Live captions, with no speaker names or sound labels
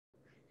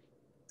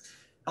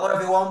Hello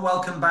everyone,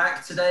 welcome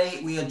back. Today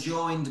we are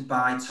joined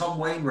by Tom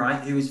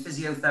Wainwright, who is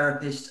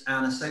physiotherapist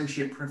and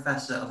Associate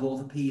Professor of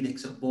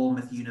Orthopaedics at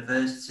Bournemouth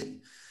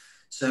University.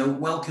 So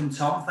welcome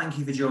Tom, thank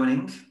you for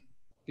joining.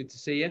 Good to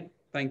see you.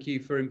 Thank you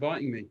for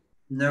inviting me.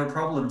 No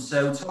problem.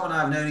 So Tom and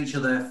I have known each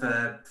other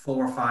for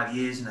 4 or 5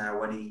 years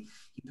now when he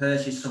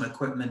purchased some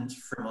equipment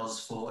from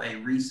us for a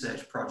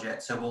research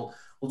project. So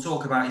we'll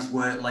talk about his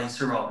work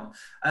later on.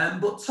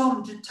 But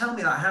Tom, just tell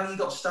me how you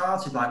got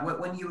started. Like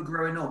when you were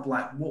growing up,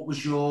 like what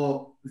was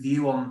your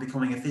view on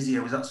becoming a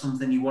physio? Was that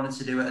something you wanted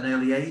to do at an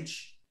early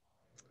age?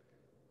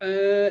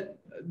 Uh,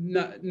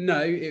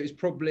 no, it was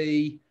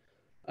probably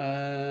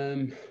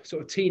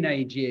sort of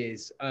teenage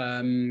years.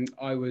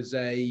 I was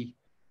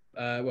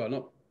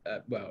not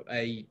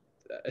a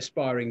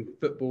aspiring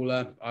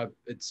footballer. I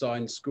had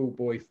signed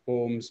schoolboy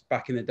forms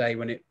back in the day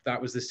when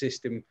that was the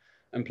system,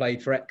 and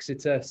played for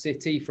Exeter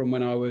City from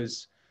when I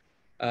was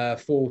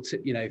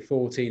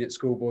 14 at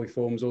schoolboy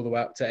forms all the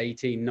way up to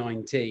 18,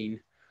 19.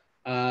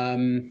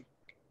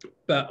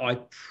 But I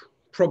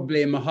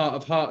probably in my heart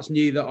of hearts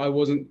knew that I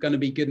wasn't going to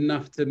be good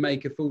enough to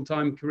make a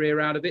full-time career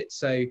out of it.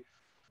 So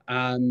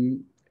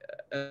um,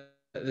 at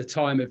the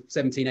time of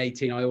 17,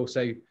 18, I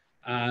also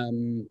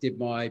did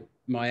my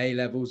A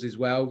levels as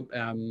well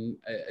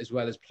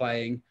as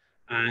playing.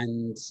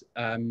 And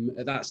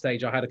at that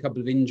stage, I had a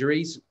couple of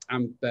injuries,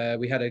 and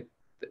we had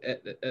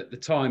at the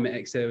time at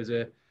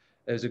Exeter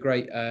there was a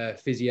great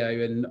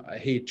physio, and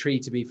he had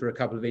treated me for a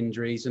couple of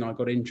injuries, and I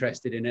got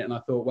interested in it, and I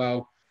thought,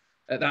 well,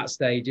 at that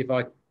stage, if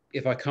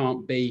I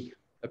can't be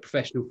a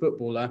professional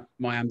footballer,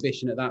 my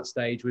ambition at that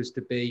stage was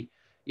to be,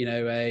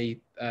 a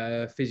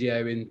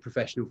physio in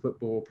professional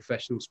football,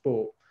 professional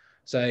sport.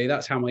 So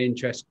that's how my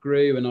interest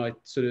grew, and I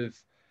sort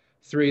of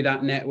through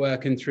that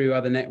network and through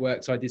other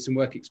networks, I did some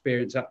work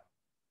experience at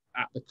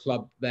the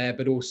club there,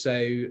 but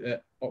also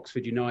at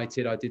Oxford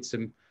United, I did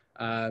some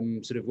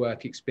sort of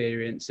work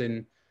experience,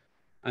 and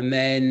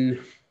then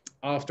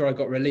after I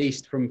got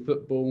released from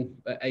football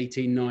at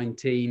 18,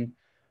 19.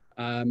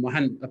 I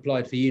hadn't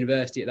applied for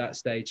university at that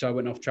stage, so I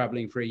went off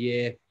traveling for a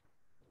year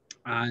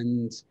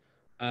and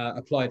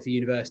applied for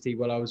university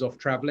while I was off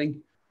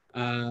traveling,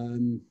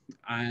 and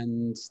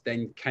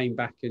then came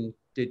back and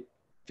did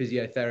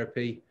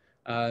physiotherapy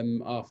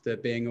after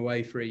being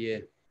away for a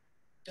year.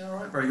 All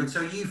right, very good.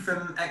 So are you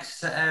from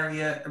Exeter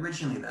area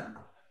originally then?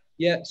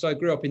 Yeah, so I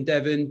grew up in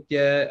Devon,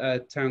 a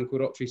town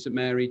called Oxford St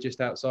Mary,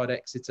 just outside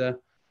Exeter.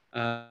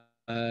 That's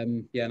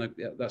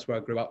where I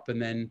grew up,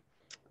 and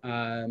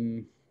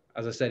then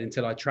as I said,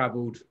 until I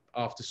travelled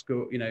after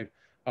school,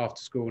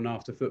 after school and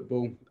after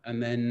football,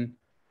 and then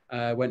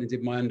went and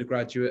did my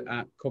undergraduate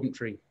at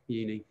Coventry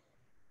Uni.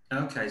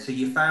 Okay, so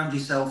you found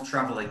yourself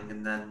traveling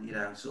and then,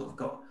 sort of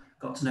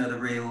got to know the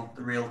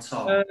real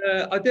Tom.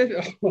 I did.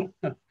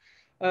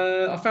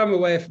 I found my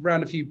way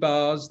around a few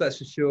bars, that's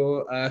for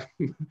sure.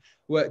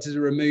 Worked as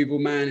a removal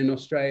man in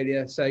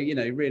Australia, so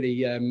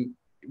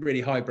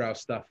really highbrow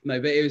stuff.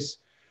 No, but it was.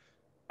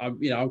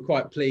 I'm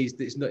quite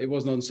pleased it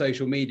wasn't on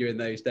social media in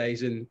those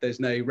days, and there's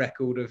no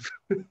record of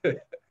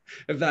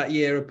of that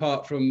year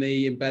apart from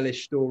the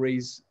embellished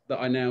stories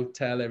that I now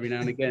tell every now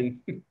and again.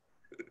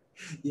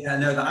 Yeah,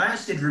 no, that I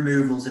actually did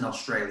removals in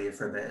Australia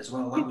for a bit as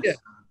well. That Yeah, was,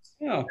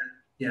 yeah.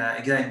 yeah,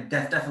 again,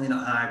 definitely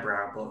not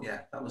highbrow, but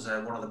yeah, that was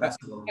one of the best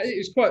ones. It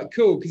was quite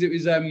cool because it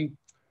was.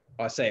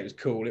 I say it was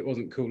cool. It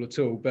wasn't cool at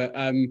all, but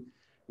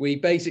we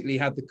basically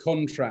had the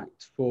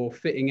contract for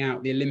fitting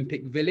out the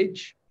Olympic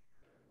Village.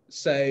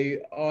 So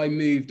I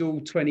moved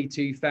all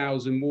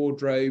 22,000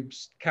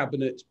 wardrobes,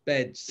 cabinets,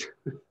 beds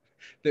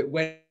that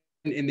went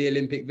in the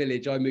Olympic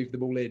Village. I moved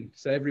them all in.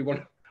 So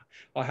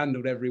I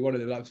handled every one of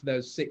them. Like, there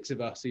was 6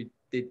 of us who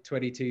did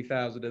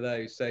 22,000 of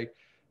those. So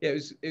yeah,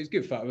 it was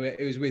good fun.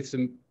 It was with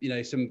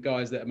some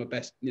guys that are my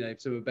best,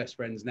 some of my best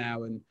friends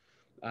now, and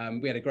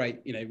we had a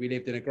great, we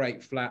lived in a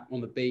great flat on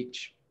the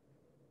beach.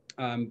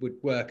 Would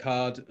work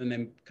hard and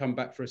then come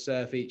back for a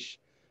surf each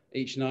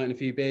night and a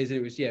few beers, and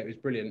it was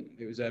brilliant.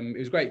 It was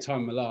a great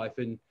time of my life,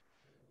 and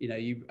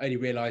you only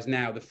realise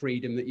now the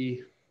freedom that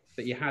you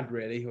had,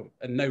 really,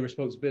 and no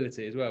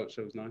responsibility as well, which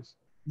was nice.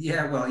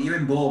 Yeah, well, you're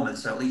in Bournemouth,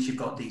 so at least you've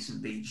got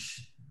decent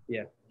beach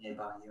Yeah,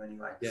 nearby you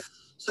anyway. yeah.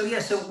 So yeah,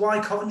 so why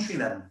Coventry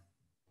then?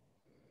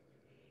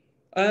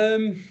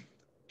 Um,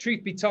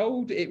 Truth be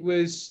told, it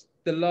was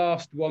the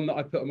last one that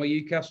I put on my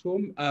UCAS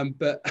form,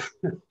 but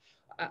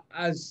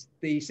as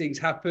these things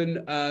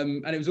happen,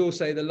 and it was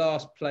also the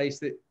last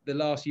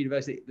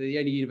university, the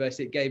only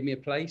university that gave me a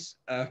place.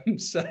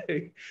 So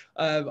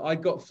I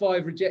got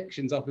 5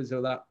 rejections up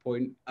until that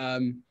point,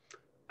 but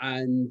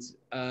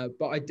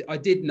I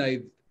did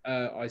know.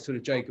 I sort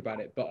of joke about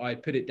it, but I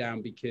put it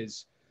down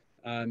because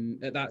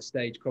at that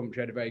stage,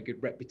 Coventry had a very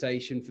good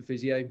reputation for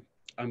physio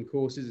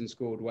courses and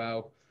scored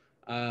well.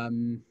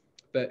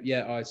 But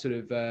yeah, I sort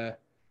of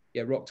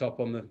rocked up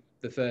on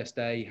the first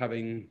day,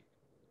 having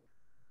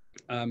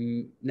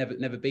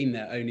never been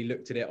there, only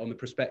looked at it on the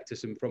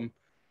prospectus and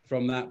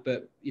from that.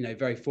 But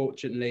very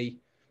fortunately,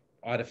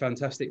 I had a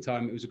fantastic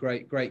time. It was a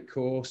great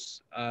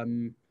course.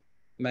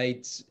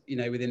 made,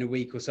 within a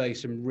week or so,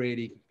 some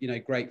really,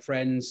 great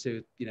friends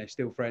who,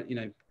 still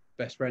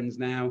best friends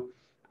now.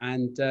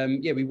 And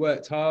we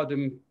worked hard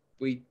and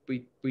we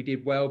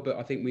did well, but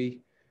I think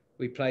we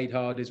played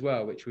hard as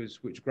well, which was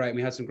great. And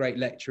we had some great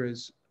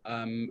lecturers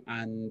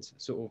and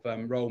sort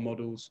of role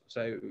models.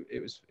 So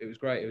it was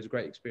great. It was a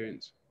great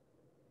experience.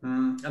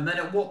 And then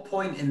at what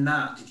point in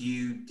that did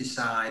you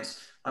decide,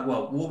 like,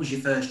 well, what was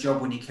your first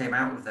job when you came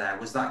out of there?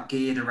 Was that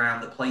geared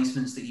around the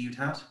placements that you'd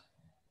had?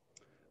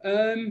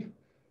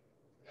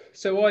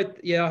 So I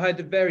had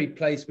a varied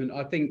placement.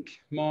 I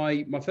think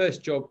my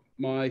first job,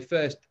 my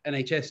first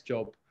NHS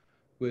job,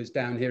 was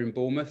down here in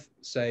Bournemouth.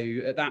 So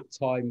at that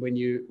time, when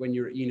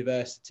you're at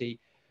university,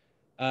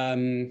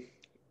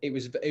 it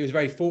was a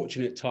very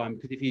fortunate time,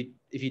 because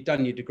if you'd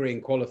done your degree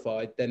and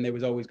qualified, then there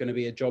was always going to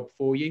be a job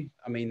for you.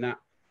 I mean, that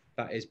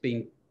has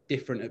been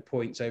different at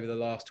points over the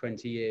last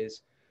 20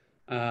 years.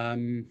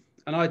 And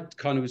I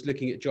kind of was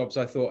looking at jobs.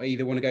 I thought I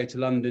either want to go to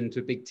London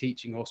to a big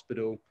teaching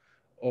hospital,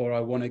 or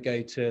I want to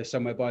go to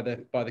somewhere by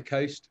the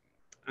coast.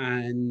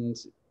 And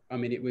I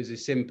mean, it was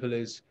as simple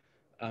as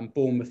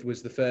Bournemouth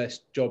was the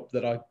first job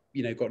that I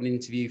got an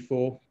interview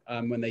for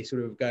when they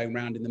sort of going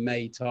around in the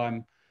May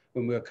time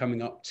when we were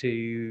coming up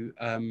to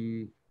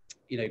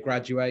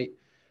graduate.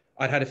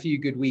 I'd had a few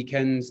good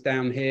weekends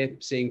down here,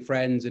 seeing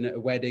friends and at a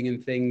wedding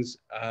and things.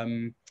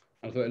 I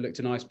thought it looked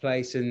a nice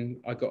place, and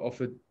I got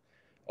offered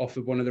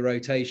one of the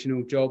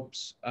rotational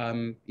jobs.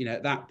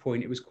 At that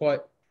point, it was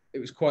quite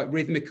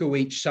rhythmical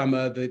each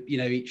summer. That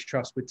each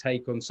trust would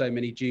take on so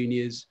many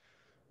juniors,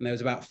 and there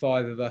was about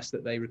 5 of us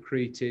that they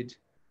recruited.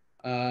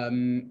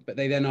 But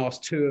they then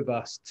asked 2 of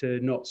us to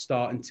not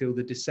start until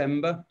the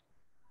December.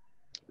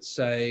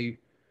 So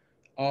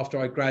after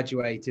I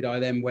graduated, I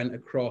then went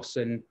across,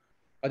 and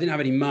I didn't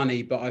have any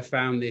money, but I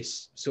found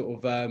this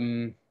sort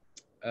of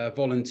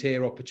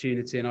volunteer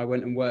opportunity, and I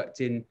went and worked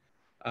in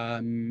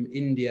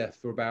India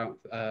for about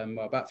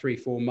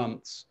 3-4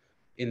 months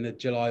in the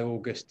July,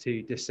 August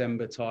to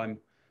December time.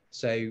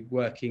 So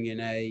working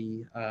in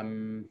a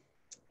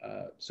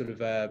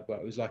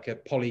it was like a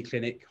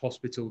polyclinic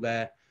hospital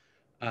there,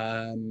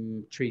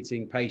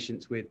 treating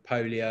patients with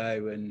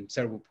polio and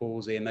cerebral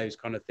palsy and those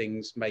kind of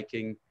things,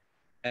 making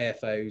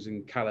AFOs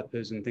and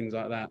calipers and things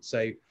like that.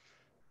 So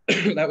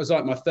that was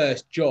like my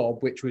first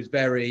job, which was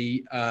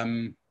very,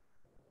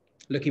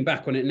 looking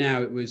back on it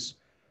now, it was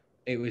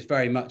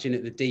very much in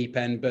at the deep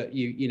end, but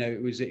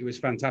it was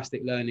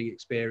fantastic learning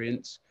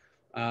experience.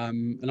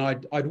 And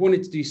I'd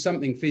wanted to do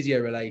something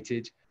physio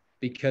related,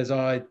 because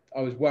I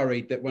was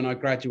worried that when I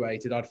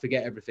graduated, I'd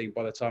forget everything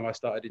by the time I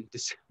started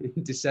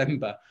in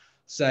December.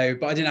 So,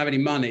 but I didn't have any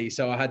money,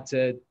 so I had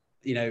to,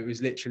 it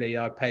was literally,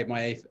 I paid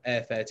my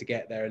airfare to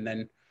get there, and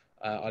then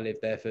I lived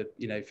there for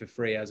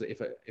free as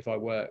if I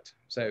worked.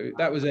 So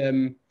that was it.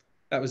 And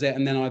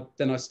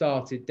then I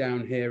started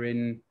down here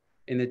in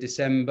the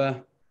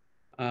December.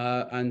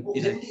 And what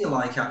was India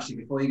like, actually,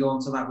 before you go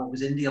on to that? What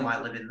was India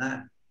like living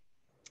there?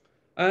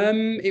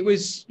 It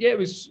was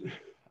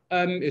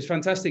a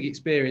fantastic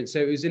experience. So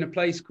it was in a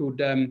place called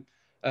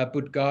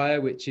Bodh Gaya,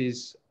 which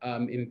is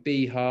in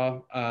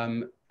Bihar.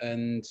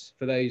 And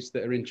for those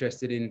that are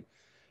interested in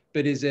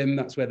Buddhism,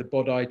 that's where the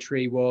Bodhi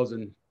tree was.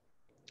 And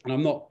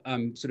I'm not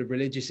sort of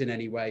religious in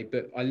any way,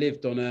 but I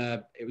lived on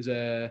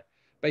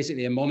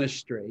basically a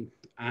monastery,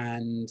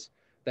 and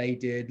they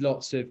did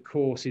lots of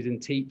courses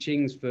and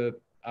teachings for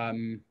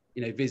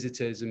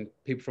visitors and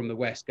people from the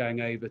West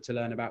going over to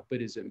learn about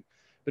Buddhism.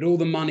 But all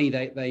the money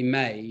they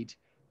made,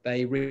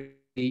 they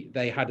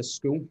had a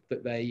school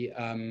that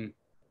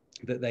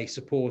they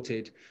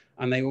supported,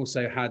 and they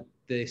also had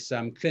this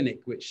clinic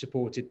which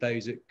supported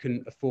those that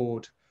couldn't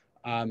afford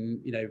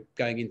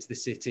going into the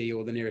city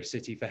or the nearest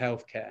city for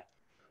healthcare.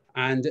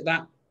 And at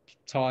that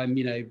time,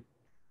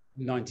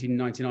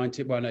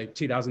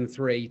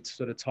 2003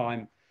 sort of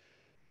time,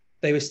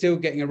 they were still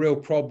getting a real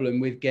problem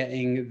with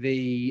getting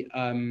the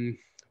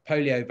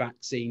polio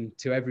vaccine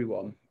to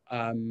everyone.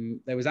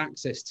 There was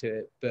access to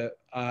it, but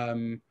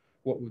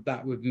what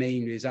that would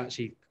mean is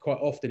actually quite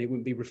often it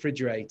wouldn't be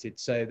refrigerated.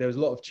 So there was a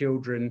lot of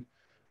children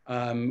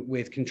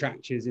with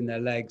contractures in their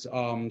legs,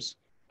 arms,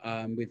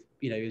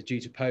 due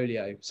to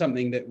polio,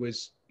 something that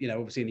was,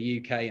 obviously in the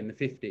UK in the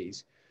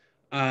 50s.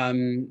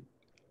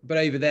 But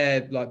over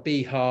there, like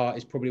Bihar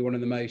is probably one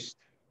of the most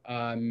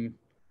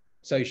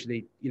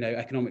socially,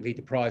 economically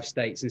deprived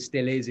states, and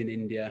still is in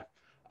India.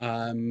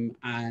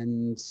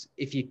 And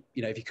if you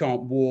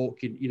can't walk,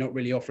 you're not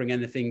really offering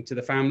anything to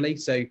the family.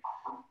 So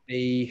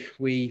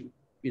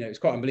it's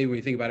quite unbelievable when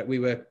you think about it. We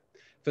were,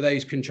 for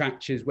those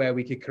contractures where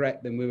we could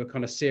correct them, we were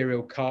kind of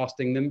serial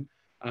casting them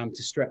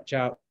to stretch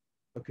out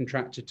a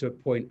contracture to a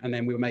point, and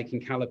then we were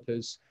making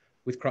calipers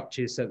with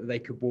crutches so that they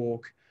could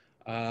walk,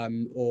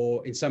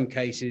 or in some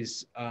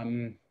cases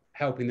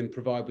helping them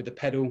provide with the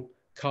pedal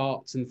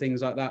carts and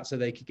things like that so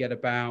they could get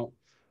about.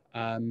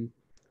 And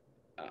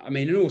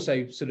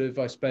also sort of,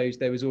 I suppose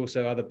there was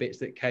also other bits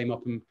that came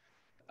up, and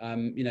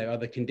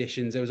other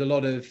conditions. There was a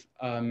lot of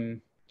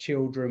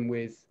children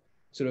with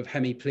sort of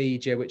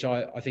hemiplegia, which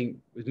I think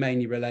was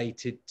mainly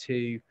related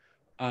to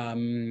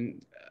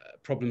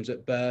problems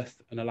at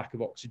birth and a lack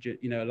of oxygen,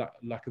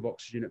 lack of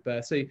oxygen at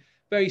birth. So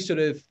very sort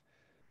of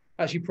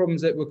actually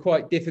problems that were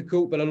quite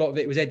difficult, but a lot of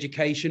it was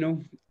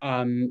educational.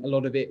 A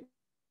lot of it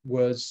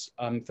was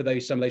for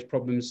some of those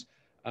problems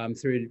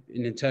through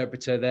an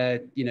interpreter there,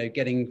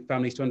 getting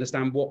families to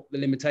understand what the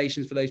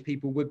limitations for those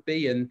people would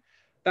be. And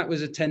that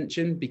was a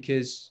tension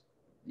because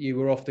you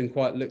were often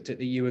quite looked at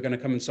that you were going to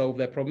come and solve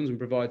their problems and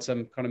provide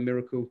some kind of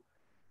miracle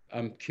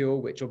cure,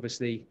 which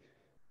obviously,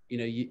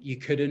 you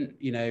couldn't,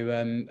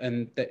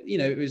 and that,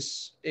 it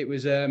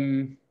was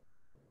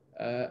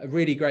a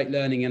really great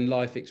learning and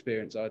life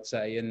experience, I'd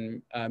say.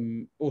 And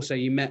also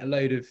you met a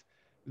load of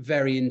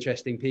very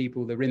interesting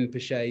people, the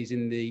Rinpoches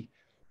in the,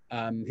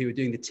 who were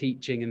doing the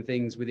teaching and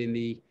things within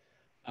the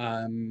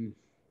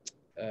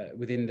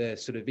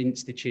sort of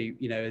institute,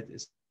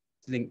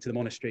 linked to the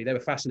monastery. They were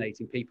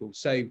fascinating people,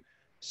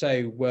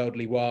 so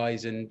worldly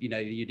wise, and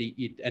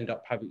you'd end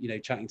up having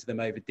chatting to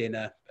them over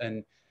dinner.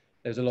 And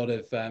there was a lot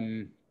of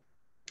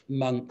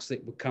monks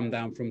that would come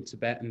down from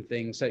Tibet and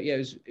things. So yeah, it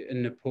was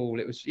in Nepal.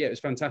 It was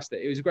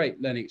fantastic. It was a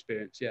great learning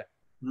experience. Yeah.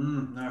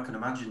 No, I can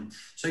imagine.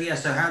 So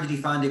how did you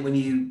find it when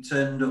you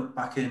turned up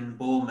back in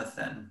Bournemouth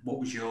then? What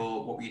were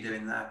you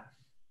doing there?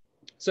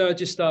 So I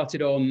just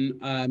started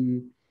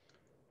on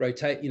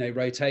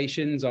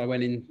rotations. I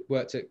went in,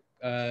 worked at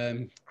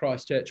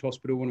Christchurch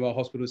Hospital, one of our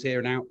hospitals here,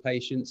 in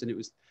outpatients, and it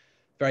was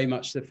very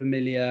much the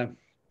familiar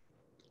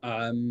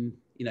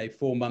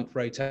 4-month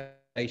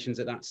rotations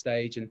at that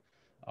stage. And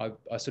I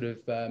sort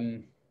of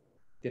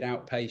did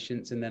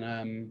outpatients, and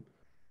then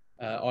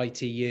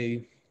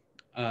ITU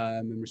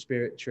and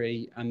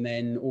respiratory, and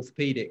then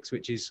orthopaedics,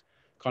 which is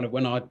kind of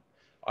when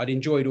I'd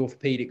enjoyed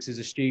orthopaedics as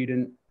a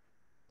student.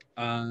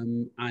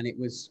 And it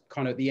was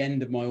kind of at the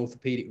end of my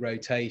orthopaedic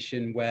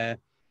rotation where,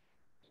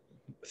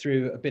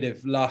 through a bit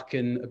of luck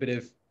and a bit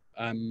of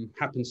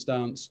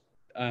happenstance,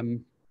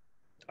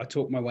 I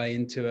talked my way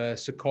into a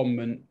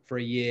secondment for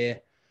a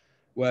year,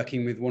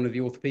 working with one of the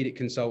orthopaedic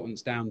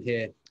consultants down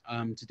here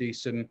to do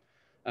some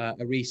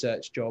a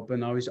research job.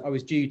 And I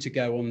was due to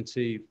go on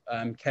to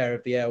care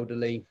of the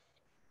elderly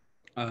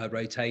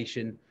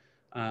rotation,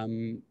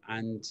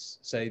 and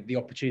so the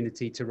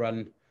opportunity to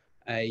run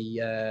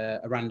a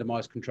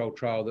randomized controlled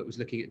trial that was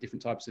looking at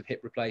different types of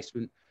hip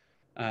replacement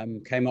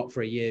came up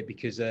for a year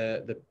because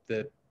the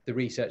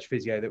research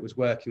physio that was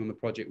working on the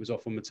project was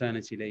off on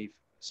maternity leave.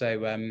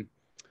 So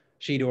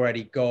she'd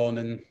already gone,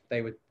 and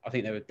I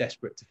think they were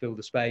desperate to fill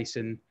the space,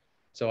 and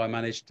so I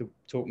managed to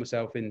talk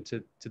myself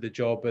into the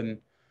job, and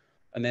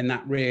then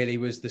that really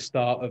was the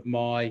start of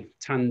my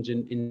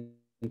tangent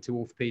into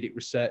orthopaedic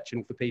research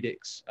and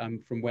orthopaedics,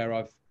 from where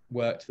I've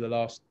worked for the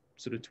last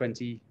sort of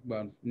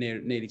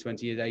nearly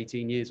 20 years,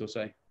 18 years or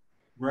so.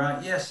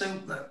 Right, yeah.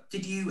 So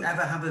did you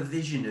ever have a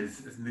vision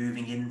of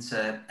moving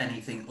into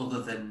anything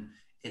other than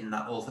in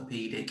that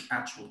orthopedic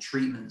actual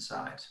treatment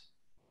side?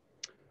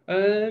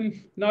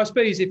 No, I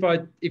suppose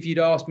if you'd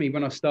asked me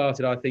when I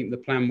started, I think the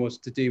plan was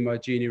to do my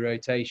junior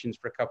rotations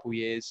for a couple of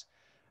years.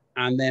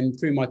 And then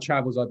through my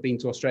travels, I've been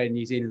to Australia and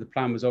New Zealand. The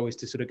plan was always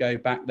to sort of go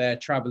back there,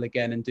 travel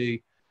again, and do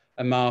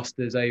a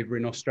master's over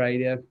in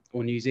Australia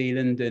or New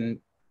Zealand, and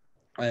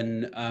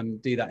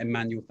do that in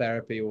manual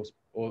therapy or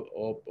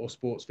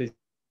sports physio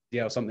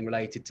or something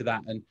related to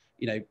that, and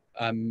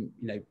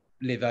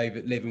live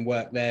and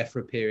work there for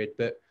a period.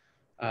 But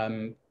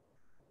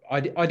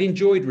I'd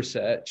enjoyed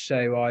research,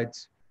 so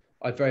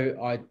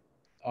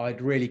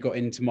I'd really got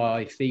into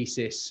my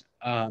thesis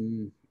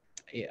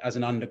as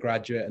an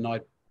undergraduate, and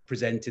I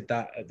presented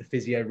that at the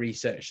Physio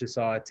Research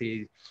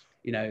Society,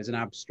 as an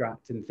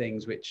abstract and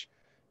things, which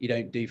you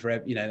don't do for,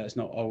 that's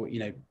not all,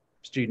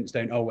 students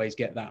don't always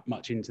get that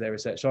much into their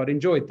research. So I'd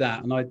enjoyed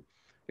that, and it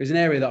was an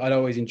area that I'd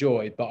always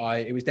enjoyed, but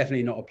it was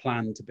definitely not a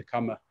plan to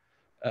become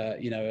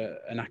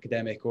an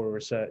academic or a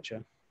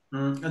researcher.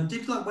 And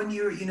did, like, when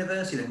you were at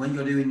university, then when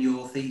you're doing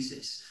your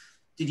thesis,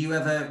 did you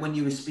ever, when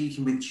you were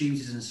speaking with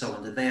tutors and so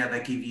on, did they ever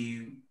give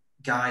you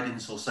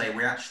guidance or say,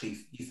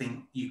 you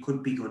think you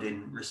could be good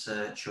in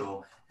research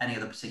or any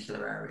other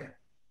particular area?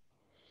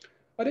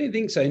 I don't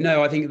think so.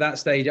 No, I think at that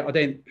stage, I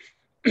don't.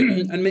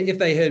 And if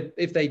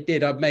they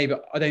did, I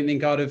don't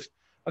think I'd have.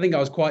 I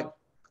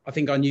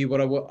think I knew what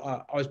I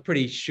was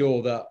pretty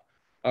sure that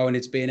I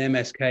wanted to be an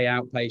MSK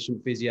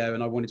outpatient physio,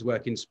 and I wanted to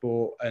work in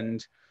sport,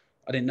 and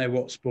I didn't know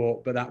what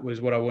sport, but that was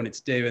what I wanted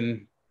to do.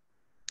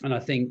 And I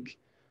think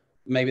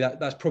maybe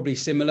that's probably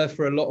similar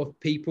for a lot of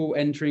people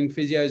entering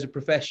physio as a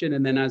profession.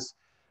 And then as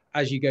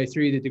you go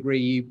through the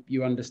degree,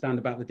 you understand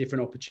about the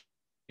different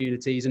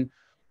opportunities. And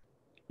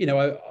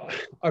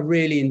I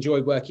really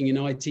enjoyed working in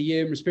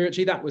ITU and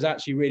respiratory. That was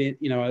actually really,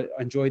 I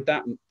enjoyed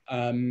that.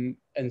 And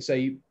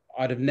so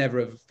I'd have never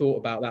have thought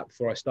about that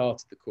before I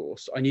started the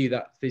course. I knew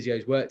that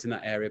physios worked in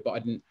that area, but I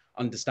didn't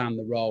understand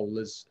the role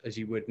as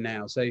you would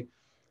now. So,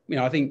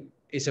 I think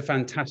it's a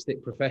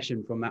fantastic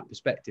profession from that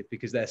perspective,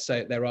 because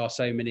there are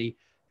so many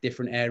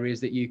different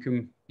areas that you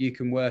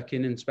can work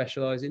in and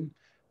specialize in.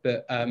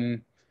 But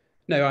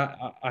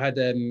no, I had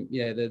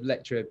the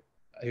lecturer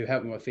who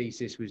helped me with my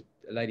thesis was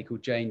a lady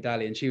called Jane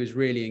Daly, and she was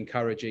really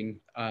encouraging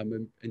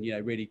and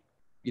really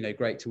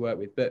great to work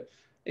with. But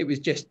it was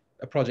just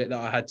a project that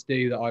I had to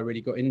do that I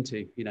really got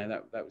into.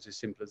 That was as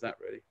simple as that,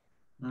 really.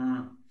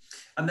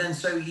 And then,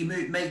 so you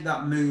make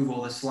that move,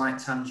 or the slight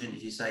tangent,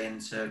 as you say,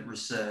 into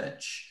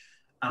research.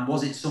 And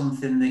was it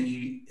something that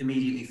you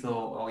immediately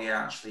thought, oh yeah,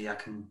 actually, I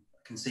can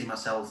see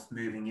myself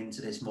moving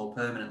into this more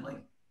permanently?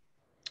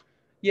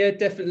 Yeah,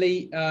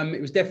 definitely.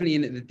 It was definitely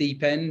in at the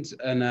deep end.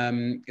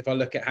 And if I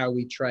look at how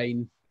we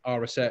train our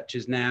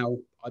researchers now,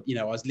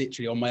 I was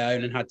literally on my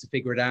own and had to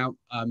figure it out,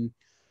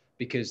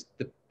 because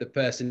the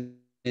person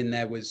in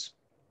there was,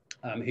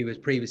 who was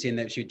previously in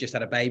there, she had just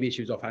had a baby.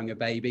 She was off having a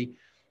baby.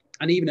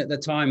 And even at the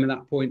time, at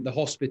that point, the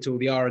hospital,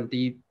 the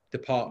R&D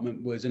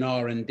department was an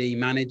R&D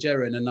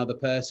manager and another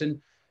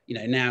person.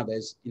 Now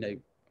there's, I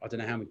don't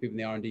know how many people in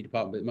the R&D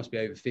department, but it must be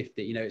over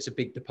 50. It's a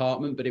big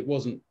department, but that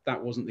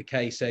wasn't the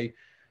case. So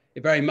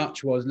it very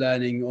much was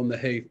learning on the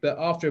hoof. But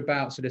after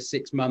about sort of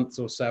 6 months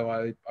or so,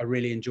 I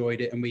really enjoyed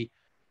it. And we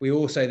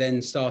also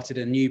then started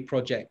a new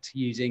project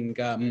using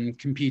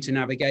computer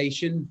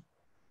navigation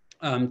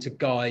to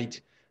guide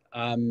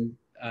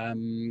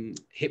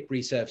hip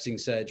resurfacing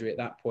surgery at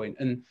that point.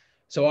 And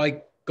so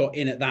I got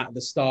in at that at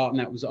the start,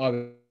 and I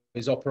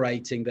was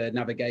operating the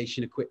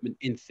navigation equipment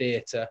in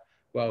theatre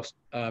whilst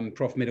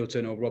Prof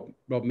Middleton, or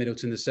Rob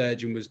Middleton, the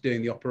surgeon, was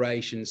doing the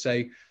operation.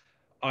 So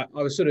I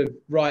was sort of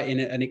writing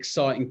an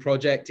exciting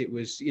project. It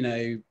was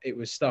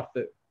stuff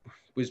that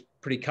was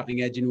pretty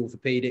cutting edge in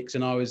orthopaedics,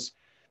 and I was,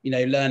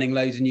 learning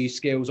loads of new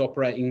skills,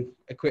 operating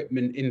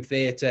equipment in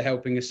theatre,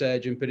 helping a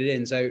surgeon put it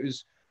in. So it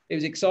was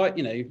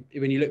exciting.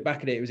 When you look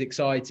back at it, it was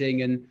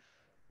exciting, and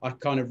I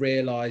kind of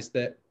realised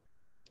that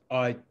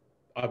I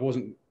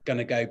wasn't going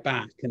to go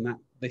back, and that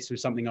this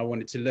was something I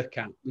wanted to look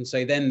at. And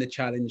so then the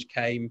challenge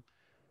came.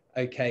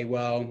 Okay,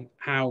 well,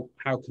 how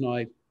can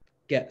I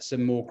get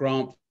some more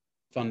grant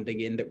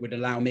funding in that would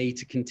allow me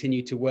to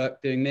continue to work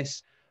doing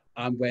this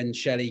when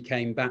Shelley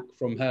came back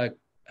from her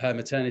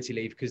maternity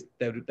leave, because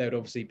there would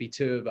obviously be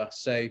two of us.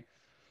 So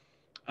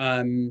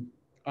I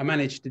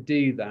managed to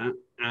do that,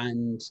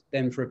 and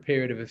then for a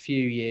period of a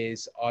few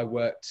years I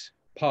worked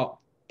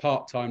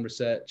part-time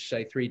research,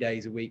 so 3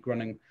 days a week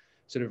running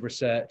sort of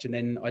research, and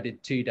then I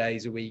did 2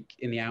 days a week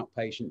in the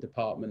outpatient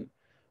department,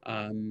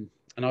 and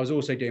I was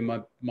also doing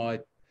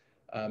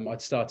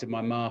I'd started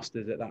my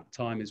master's at that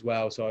time as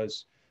well. So I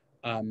was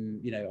I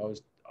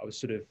was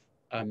sort of,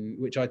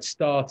 which I'd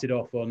started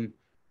off on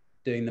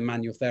doing the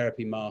manual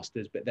therapy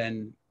masters, but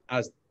then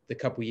as the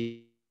couple of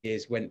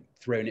years went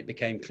through and it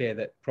became clear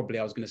that probably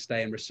I was going to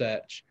stay in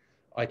research,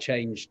 I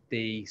changed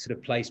the sort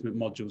of placement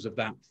modules of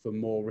that for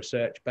more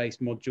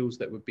research-based modules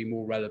that would be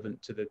more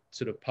relevant to the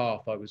sort of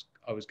path I was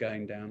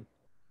going down.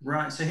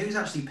 Right. So who's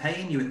actually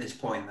paying you at this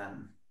point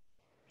then?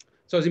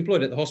 So I was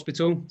employed at the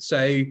hospital.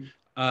 So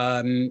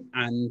but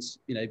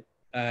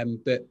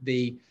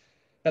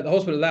at the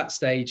hospital at that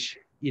stage,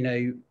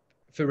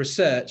 for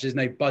research, there's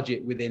no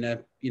budget within a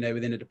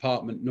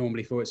department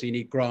normally for it. So you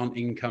need grant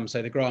income.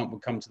 So the grant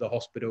would come to the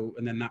hospital,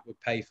 and then that would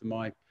pay for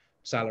my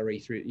salary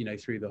through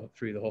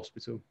the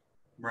hospital.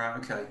 Right.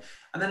 Okay.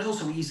 And then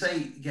also, when you say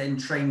getting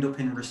trained up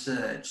in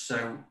research,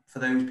 so for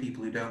those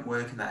people who don't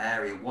work in that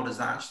area, what does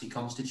that actually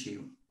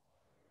constitute?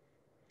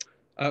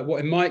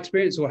 What in my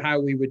experience, or how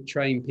we would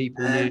train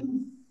people now?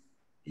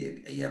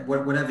 Yeah,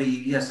 whatever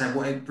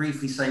so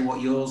briefly say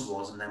what yours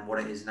was, and then what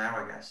it is now,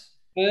 I guess.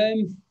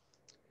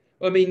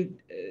 I mean,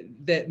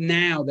 that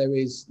now there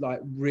is like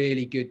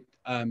really good,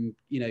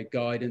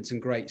 guidance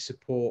and great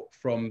support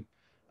from.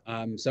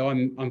 So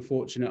I'm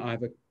fortunate. I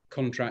have a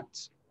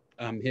contract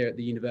here at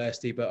the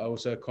university, but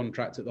also a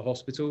contract at the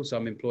hospital. So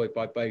I'm employed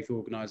by both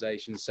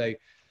organisations. So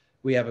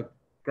we have a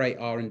great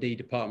R&D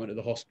department at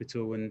the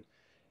hospital, and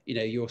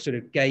your sort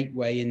of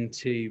gateway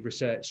into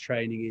research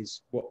training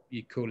is what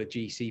you call a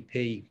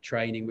GCP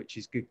training, which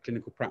is good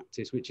clinical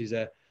practice, which is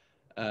a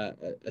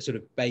sort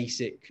of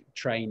basic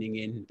training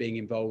in being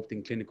involved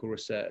in clinical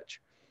research.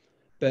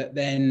 But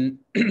then,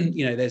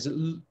 there's,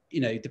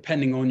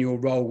 depending on your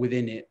role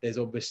within it, there's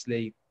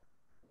obviously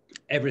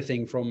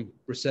everything from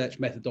research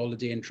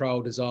methodology and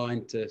trial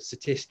design to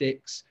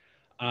statistics.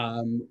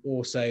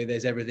 Also,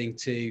 there's everything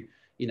to,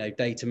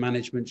 data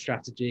management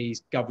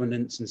strategies,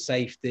 governance and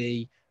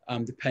safety,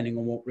 depending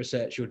on what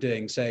research you're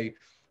doing. So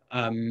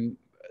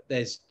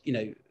there's,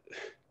 the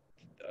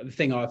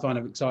thing I find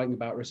exciting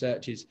about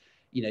research is,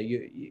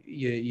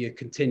 you're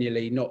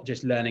continually not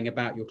just learning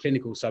about your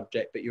clinical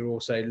subject, but you're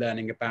also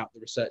learning about the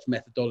research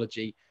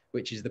methodology,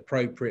 which is the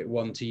appropriate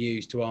one to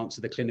use to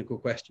answer the clinical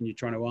question you're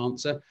trying to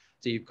answer.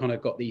 So you've kind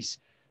of got these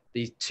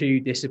two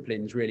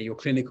disciplines, really, your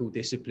clinical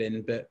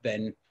discipline, but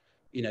then,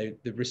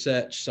 the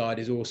research side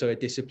is also a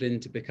discipline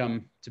to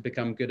become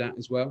good at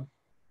as well.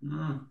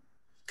 Mm.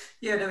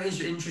 Yeah, no,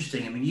 it's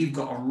interesting. I mean, you've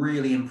got a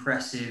really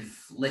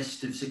impressive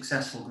list of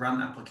successful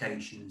grant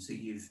applications that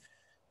you've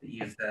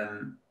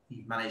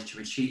managed to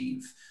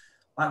achieve.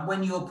 Like,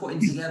 when you're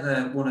putting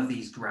together one of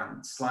these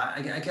grants,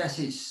 like, I guess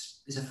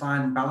it's a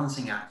fine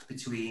balancing act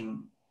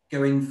between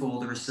going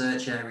for the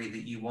research area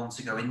that you want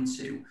to go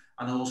into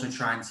and also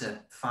trying to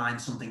find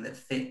something that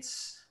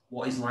fits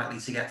what is likely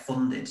to get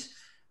funded.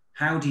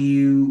 How do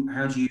you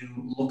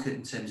look at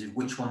in terms of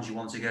which ones you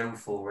want to go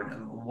for,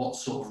 and what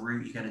sort of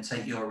route you're going to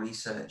take your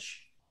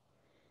research?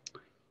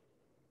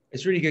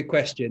 It's a really good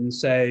question.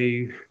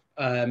 So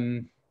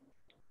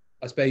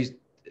I suppose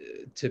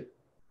to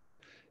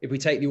if we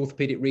take the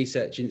Orthopaedic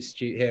Research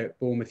Institute here at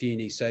Bournemouth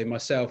Uni, so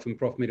myself and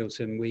Prof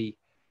Middleton, we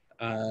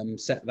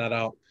set that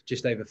up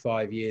just over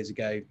 5 years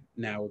ago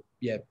now.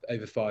 Yeah,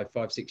 over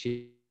 6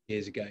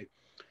 years ago.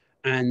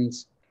 And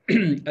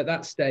at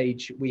that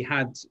stage, we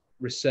had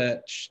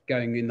research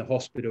going in the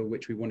hospital,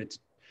 which we wanted to,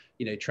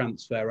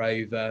 transfer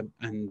over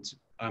and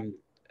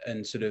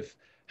sort of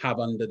have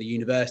under the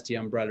university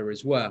umbrella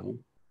as well.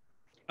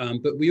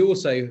 But we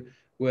also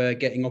were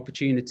getting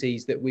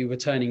opportunities that we were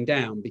turning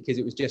down because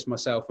it was just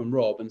myself and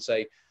Rob. And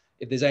so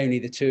if there's only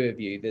the two of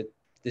you,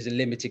 there's a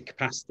limited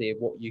capacity of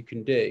what you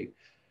can do.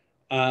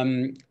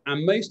 And a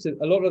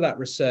lot of that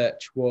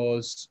research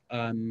was,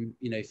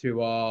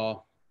 through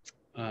our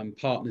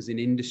partners in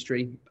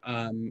industry.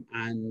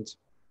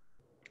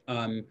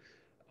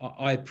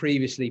 I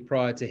previously,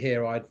 prior to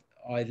here, I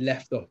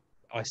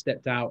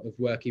stepped out of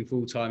working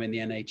full time in the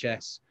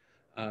NHS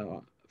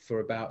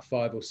for about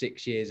 5 or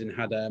 6 years, and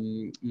had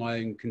my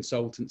own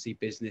consultancy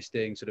business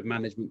doing sort of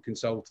management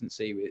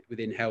consultancy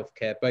within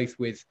healthcare,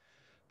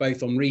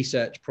 both on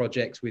research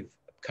projects with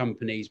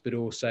companies, but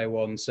also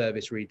on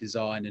service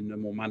redesign and a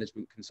more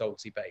management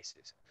consultancy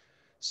basis.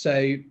 So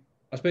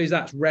I suppose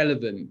that's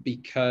relevant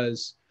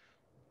because,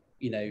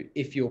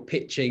 if you're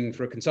pitching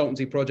for a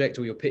consultancy project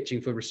or you're pitching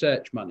for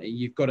research money,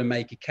 you've got to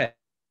make a case,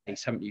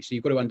 haven't you? So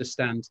you've got to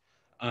understand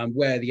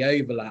where the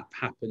overlap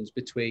happens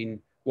between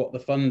what the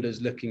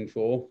funder's looking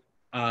for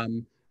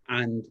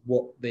and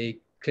what the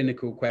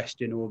clinical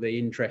question or the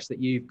interest that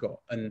you've got.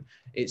 And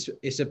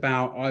it's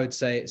about, I would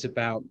say it's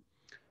about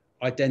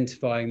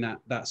identifying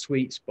that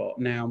sweet spot.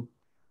 Now,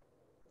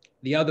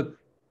 the other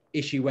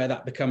issue where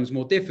that becomes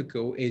more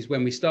difficult is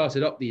when we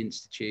started up the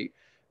institute,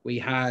 we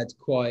had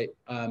quite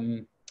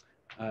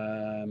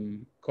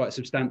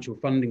substantial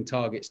funding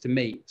targets to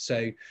meet.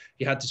 So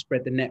you had to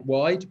spread the net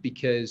wide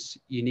because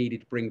you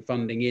needed to bring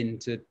funding in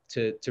to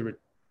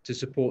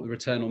support the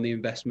return on the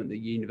investment that the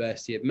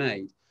university had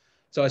made.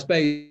 So I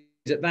suppose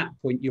at that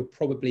point, you're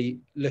probably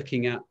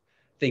looking at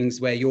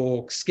things where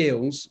your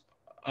skills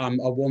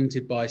are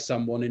wanted by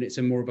someone, and it's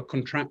a more of a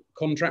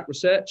contract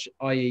research,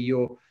 i.e.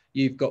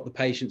 you've got the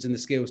patience and the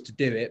skills to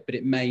do it, but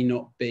it may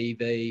not be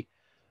the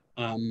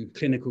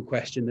clinical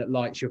question that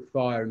lights your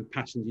fire and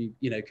passions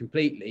you,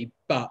 completely,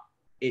 but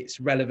it's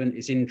relevant,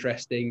 it's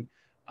interesting,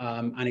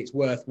 and it's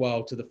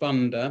worthwhile to the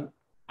funder,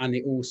 and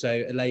it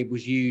also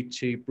enables you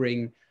to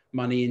bring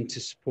money in to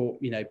support,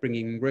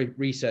 bringing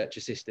research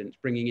assistants,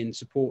 bringing in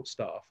support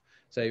staff.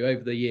 So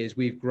over the years,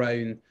 we've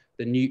grown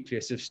the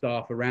nucleus of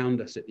staff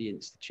around us at the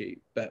Institute,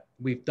 but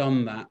we've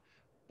done that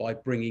by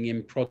bringing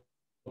in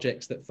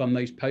projects that fund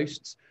those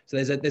posts.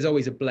 So there's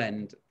always a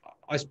blend.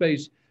 I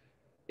suppose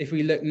if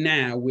we look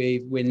now,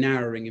 we're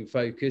narrowing in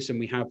focus, and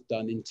we have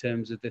done in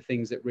terms of the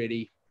things that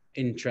really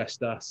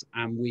interest us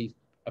and we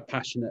are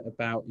passionate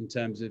about in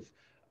terms of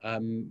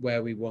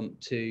where we want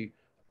to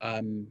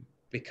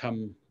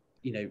become,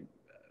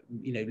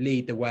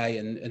 lead the way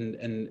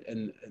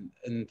and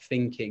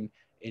thinking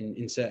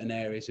in certain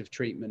areas of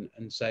treatment.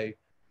 And so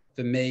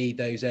for me,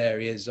 those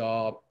areas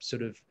are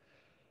sort of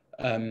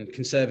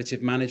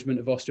conservative management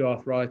of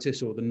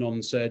osteoarthritis, or the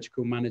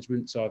non-surgical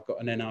management. So I've got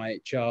an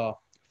NIHR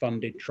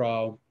funded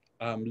trial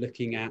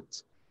looking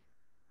at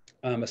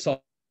a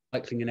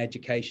cycling and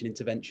education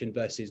intervention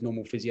versus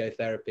normal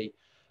physiotherapy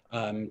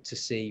to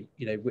see,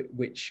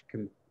 which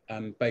can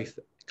both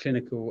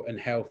clinical and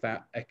health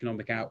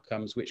economic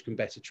outcomes, which can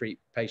better treat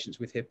patients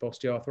with hip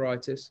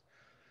osteoarthritis.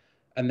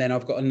 And then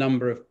I've got a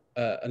number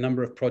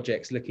of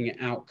projects looking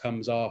at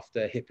outcomes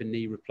after hip and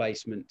knee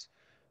replacement.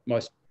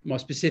 My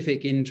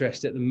specific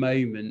interest at the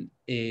moment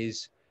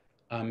is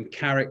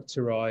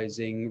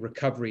characterizing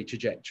recovery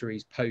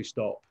trajectories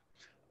post-op.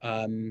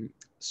 And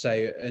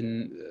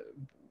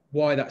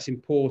why that's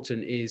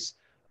important is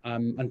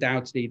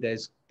undoubtedly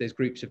there's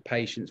groups of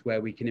patients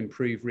where we can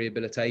improve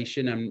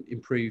rehabilitation and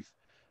improve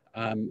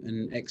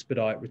and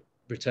expedite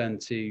return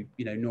to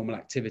normal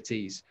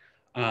activities.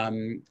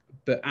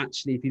 But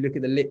actually, if you look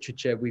at the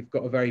literature, we've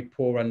got a very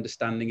poor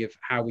understanding of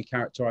how we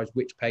characterize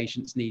which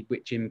patients need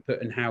which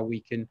input and how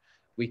we can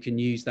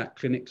use that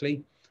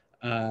clinically.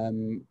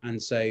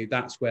 And so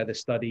that's where the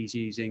studies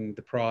using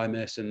the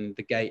Primus and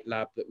the Gate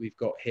Lab that we've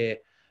got here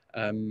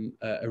are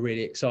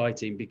really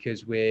exciting,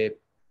 because we're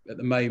at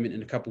the moment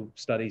in a couple of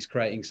studies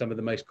creating some of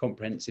the most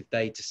comprehensive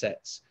data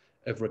sets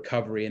of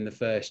recovery in the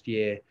first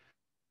year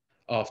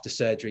after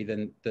surgery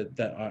than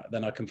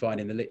I can find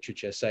in the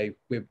literature. So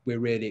we're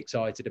really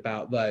excited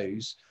about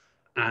those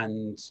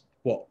and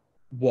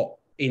what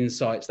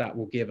insights that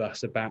will give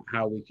us about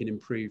how we can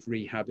improve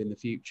rehab in the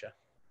future.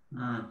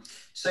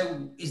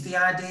 So is the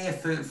idea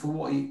for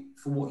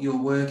what you're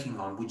working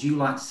on, would you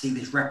like to see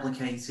this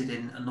replicated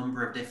in a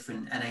number of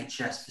different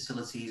NHS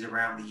facilities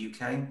around the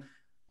UK?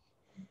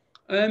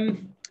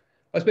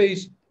 I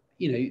suppose,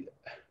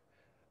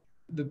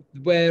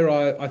 where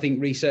I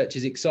think research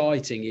is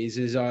exciting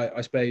is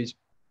I suppose,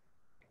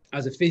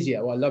 as a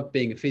physio, I love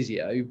being a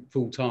physio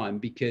full time,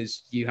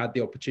 because you had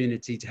the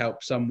opportunity to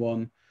help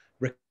someone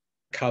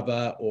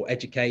recover, or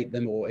educate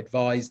them, or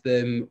advise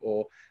them,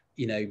 or,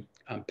 you know,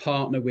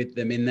 partner with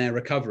them in their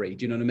recovery.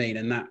 Do you know what I mean?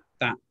 And that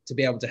to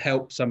be able to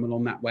help someone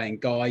on that way and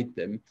guide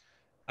them,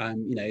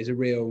 you know, is a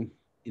real,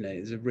 you know,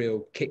 is a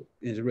real kick.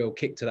 There's a real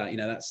kick to that. You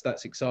know,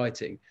 that's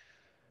exciting.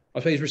 I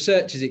suppose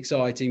research is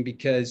exciting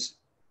because,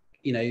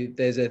 you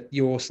know,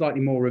 you're slightly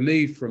more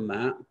removed from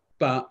that,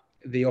 but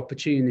the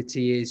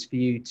opportunity is for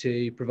you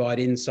to provide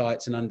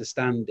insights and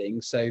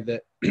understanding, so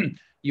that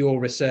your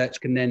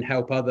research can then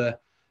help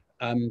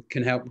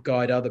can help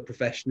guide other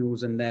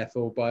professionals, and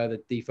therefore by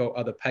the default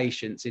other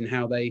patients, in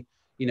how they,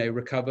 you know,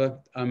 recover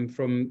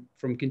from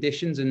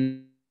conditions.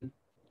 And,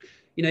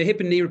 you know, hip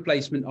and knee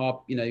replacement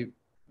are, you know,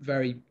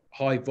 very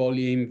high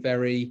volume,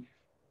 very,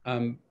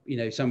 you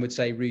know, some would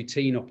say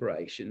routine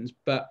operations.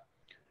 But,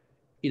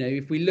 you know,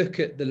 if we look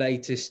at the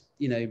latest,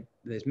 you know,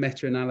 there's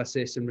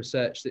meta-analysis and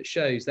research that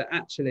shows that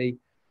actually,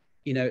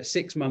 you know, at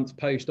 6 months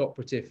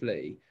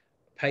post-operatively,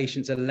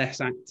 patients are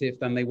less active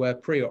than they were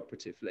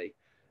pre-operatively.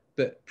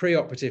 But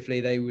pre-operatively,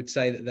 they would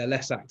say that they're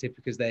less active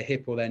because their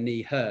hip or their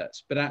knee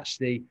hurts. But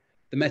actually,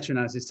 the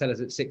meta-analysis tell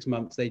us at 6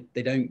 months, they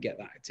don't get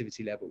that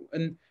activity level.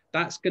 And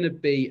that's going to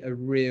be a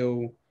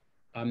real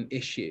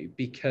issue,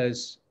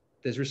 because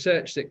there's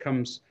research that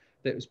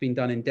was been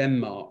done in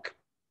Denmark,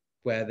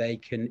 where they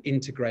can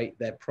integrate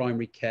their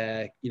primary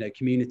care, you know,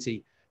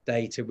 community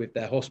data with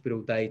their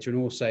hospital data, and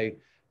also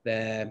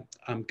their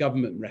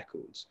government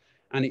records.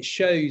 And it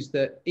shows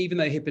that even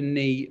though hip and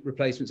knee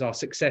replacements are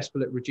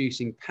successful at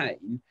reducing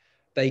pain,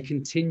 they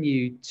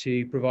continue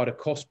to provide a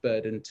cost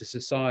burden to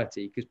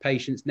society, because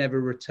patients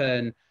never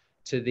return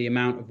to the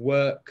amount of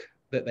work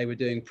that they were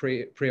doing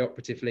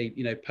pre-operatively,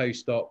 you know,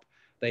 post-op.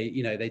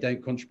 They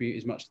don't contribute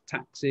as much to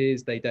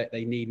taxes. They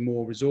need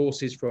more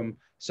resources from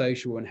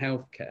social and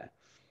healthcare.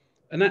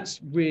 And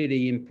that's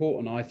really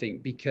important, I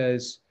think,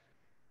 because,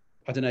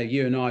 I don't know,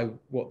 you and I,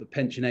 what the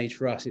pension age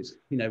for us is,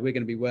 you know, we're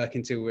going to be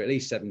working till we're at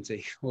least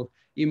 70. Or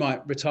you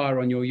might retire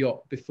on your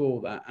yacht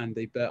before that,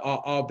 Andy, but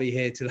I'll be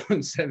here till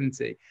I'm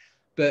 70.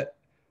 But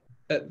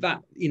at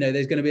that, you know,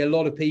 there's going to be a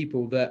lot of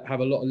people that have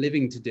a lot of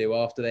living to do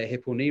after their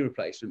hip or knee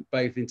replacement,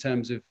 both in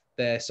terms of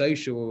their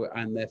social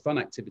and their fun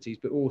activities,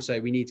 but also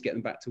we need to get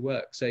them back to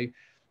work. So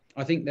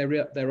I think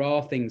there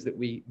are things that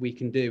we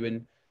can do.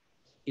 And,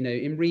 you know,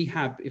 in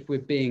rehab, if we're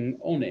being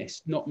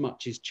honest, not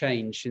much has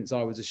changed since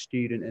I was a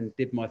student and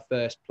did my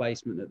first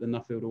placement at the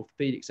Nuffield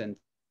Orthopaedic Centre.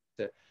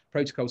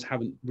 Protocols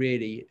haven't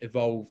really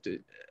evolved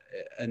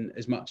and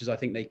as much as I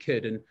think they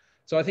could. And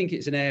so I think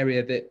it's an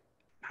area that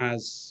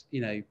has,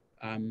 you know,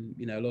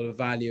 a lot of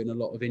value and a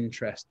lot of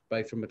interest,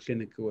 both from a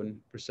clinical and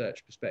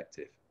research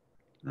perspective.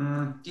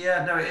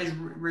 Yeah, no, it is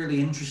really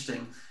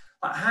interesting.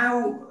 But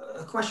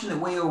a question that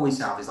we always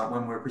have is like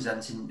when we're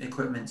presenting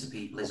equipment to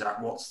people is like,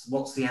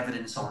 what's the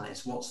evidence on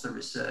this? What's the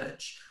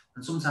research?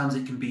 And sometimes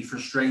it can be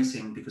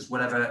frustrating because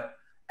whatever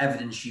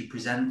evidence you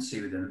present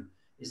to them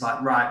is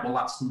like, right, well,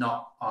 that's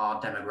not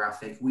our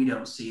demographic. We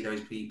don't see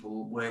those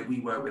people. We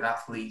work with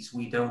athletes.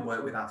 We don't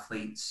work with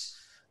athletes.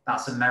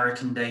 That's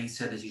American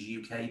data. This is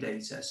UK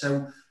data.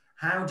 So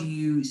how do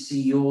you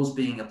see yours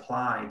being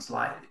applied?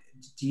 Like,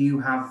 do you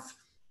have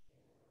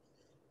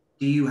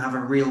a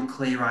real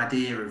clear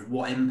idea of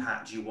what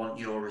impact you want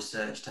your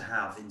research to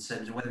have in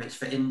terms of whether it's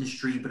for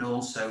industry, but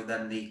also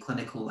then the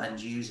clinical end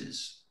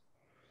users?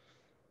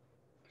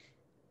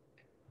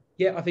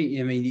 Yeah, I think,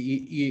 I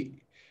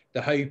mean,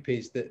 the hope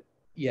is that,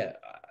 yeah,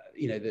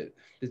 you know, that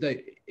there's no,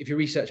 if your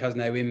research has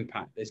no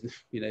impact, there's,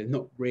 you know,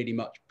 not really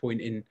much point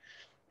in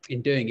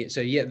doing it.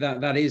 So yeah,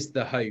 that is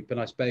the hope. And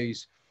I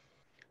suppose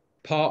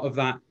part of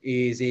that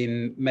is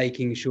in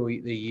making sure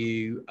that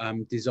you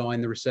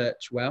design the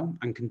research well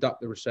and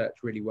conduct the research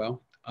really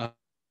well,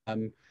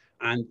 and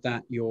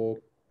that you're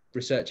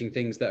researching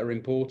things that are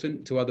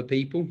important to other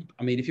people.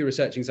 I mean, if you're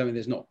researching something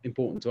that's not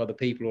important to other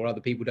people, or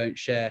other people don't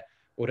share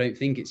or don't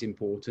think it's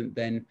important,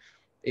 then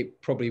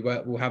it probably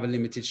will have a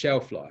limited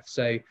shelf life.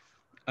 So,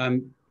 I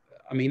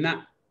mean,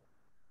 that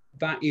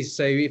is,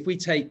 so if we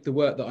take the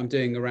work that I'm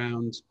doing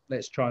around,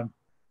 let's try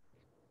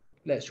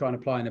and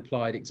apply an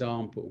applied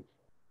example.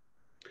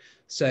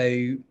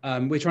 So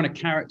we're trying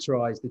to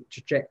characterize the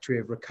trajectory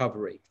of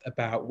recovery,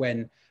 about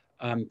when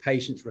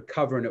patients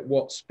recover and at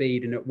what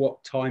speed and at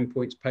what time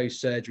points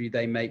post-surgery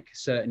they make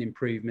certain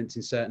improvements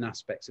in certain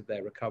aspects of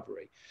their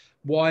recovery.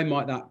 Why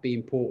might that be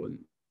important?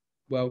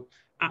 Well,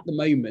 at the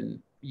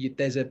moment,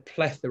 there's a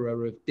plethora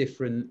of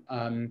different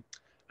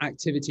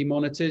activity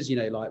monitors, you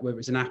know, like whether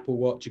it's an Apple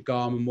Watch, a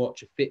Garmin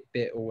watch, a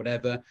Fitbit or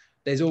whatever.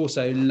 There's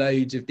also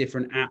loads of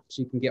different apps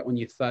you can get on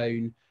your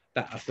phone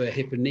that are for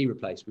hip and knee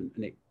replacement,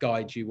 and it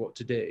guides you what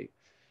to do.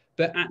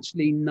 But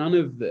actually none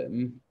of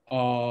them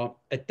are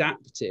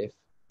adaptive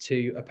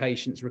to a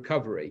patient's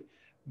recovery.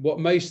 What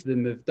most of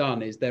them have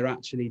done is they're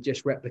actually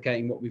just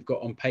replicating what we've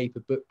got on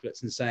paper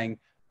booklets and saying,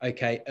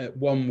 okay, at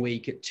 1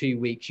 week, at 2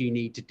 weeks, you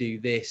need to do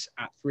this.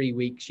 At 3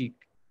 weeks,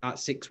 at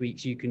 6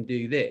 weeks, you can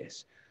do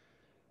this.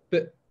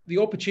 But the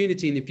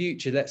opportunity in the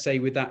future, let's say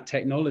with that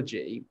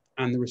technology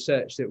and the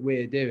research that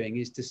we're doing,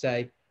 is to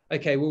say,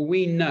 okay, well,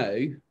 we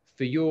know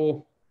for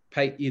you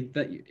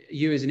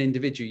as an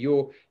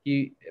individual,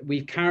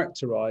 we've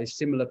characterized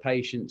similar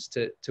patients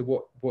to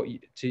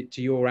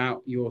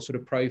your sort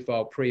of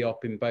profile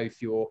pre-op in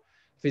both your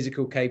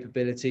physical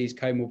capabilities,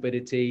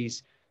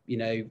 comorbidities,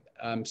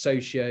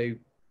 socio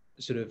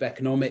sort of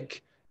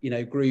economic,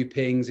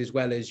 groupings, as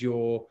well as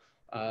your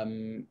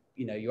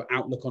your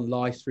outlook on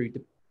life through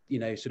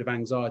sort of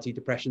anxiety,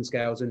 depression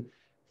scales. And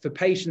for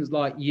patients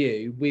like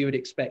you, we would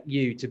expect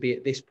you to be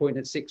at this point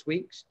at 6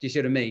 weeks. Do you see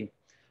what I mean?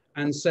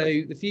 And so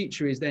the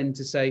future is then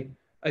to say,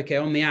 okay,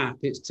 on the app,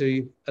 it's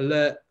to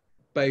alert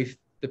both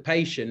the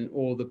patient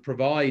or the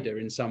provider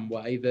in some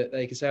way that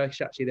they can say,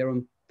 actually, they're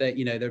on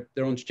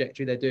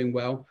trajectory, they're doing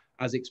well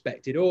as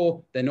expected,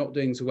 or they're not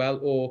doing so well,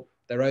 or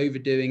they're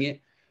overdoing it.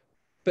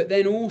 But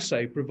then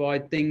also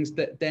provide things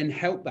that then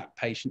help that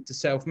patient to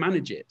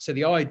self-manage it. So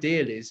the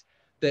ideal is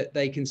that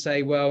they can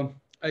say, well,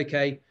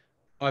 okay,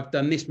 I've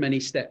done this many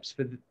steps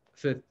for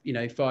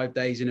 5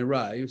 days in a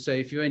row. So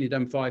if you've only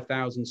done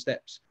 5,000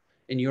 steps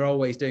and you're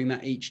always doing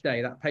that each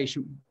day, that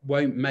patient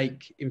won't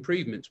make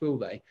improvements, will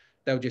they?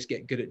 They'll just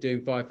get good at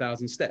doing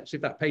 5,000 steps.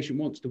 If that patient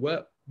wants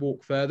to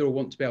walk further or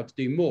want to be able to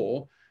do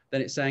more,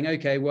 then it's saying,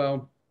 okay,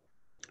 well,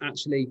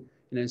 actually,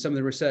 some of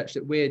the research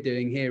that we're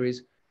doing here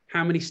is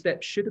how many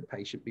steps should a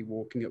patient be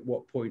walking at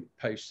what point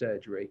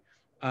post-surgery?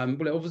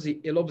 Well, it'll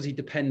obviously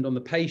depend on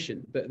the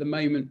patient, but at the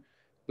moment,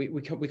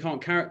 we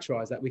can't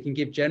characterize that. We can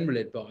give general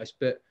advice,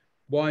 but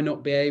why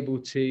not be able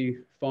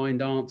to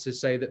find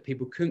answers so that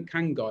people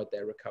can guide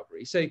their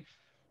recovery? So, I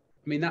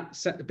mean,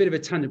 that's a bit of a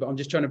tangent, but I'm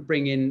just trying to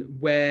bring in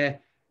where,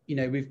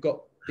 we've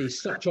got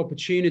these such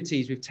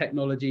opportunities with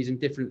technologies and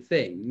different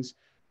things,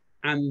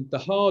 and the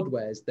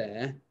hardware's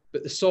there,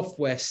 but the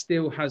software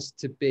still has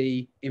to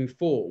be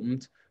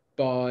informed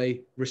by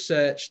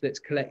research that's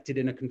collected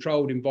in a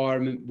controlled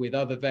environment with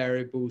other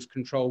variables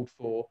controlled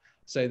for,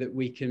 so that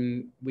we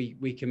can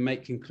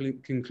make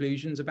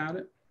conclusions about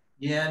it.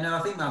 Yeah, no, I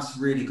think that's a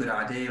really good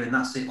idea, and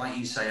that's it. Like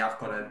you say, I've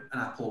got an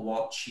Apple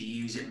Watch. You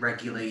use it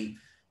regularly.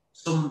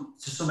 To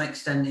some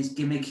extent, it's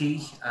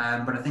gimmicky,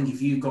 but I think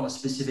if you've got a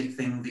specific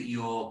thing that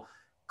you're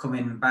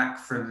coming back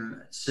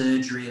from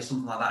surgery or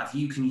something like that, if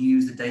you can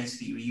use the data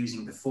that you were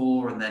using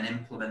before and then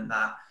implement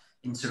that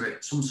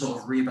into some sort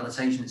of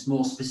rehabilitation, it's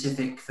more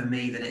specific for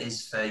me than it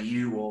is for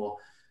you or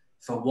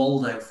for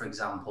Waldo, for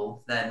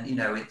example, then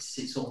it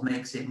sort of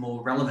makes it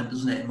more relevant,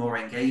 doesn't it, and more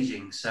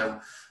engaging. So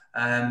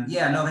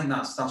yeah, no, I think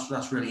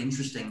that's really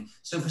interesting.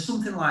 So for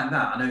something like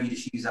that, I know you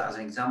just use that as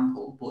an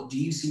example, but do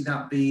you see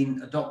that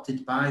being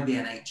adopted by the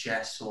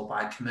NHS or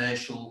by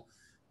commercial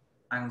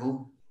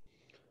angle?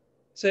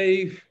 So,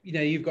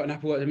 you've got an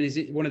Apple Watch. I mean, is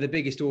it one of the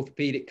biggest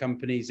orthopedic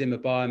companies, Zimmer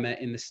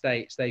Biomet in the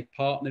States? They've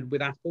partnered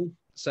with Apple.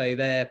 So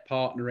they're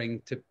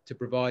partnering to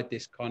provide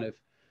this kind of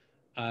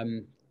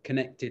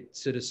connected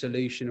sort of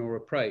solution or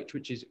approach,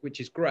 which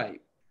is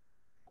great.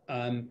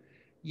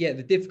 Yeah,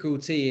 the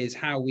difficulty is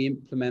how we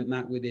implement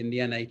that within the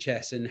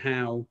NHS and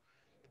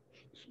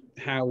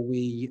how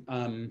we,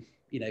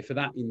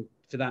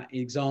 for that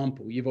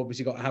example, you've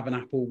obviously got to have an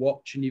Apple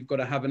Watch and you've got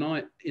to have an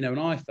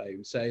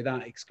iPhone. So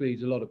that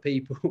excludes a lot of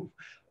people,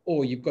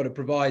 or you've got to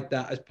provide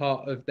that as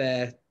part of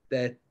their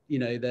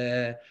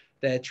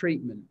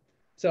treatment.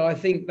 So I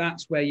think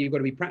that's where you've got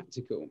to be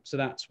practical. So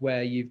that's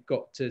where you've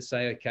got to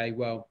say, okay,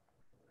 well,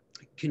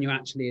 can you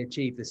actually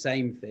achieve the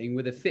same thing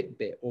with a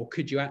Fitbit, or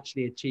could you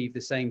actually achieve the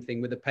same thing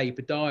with a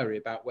paper diary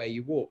about where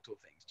you walked or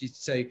things?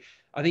 So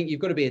I think you've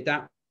got to be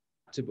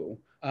adaptable.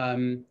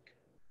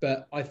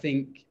 But I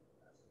think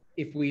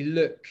if we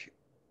look,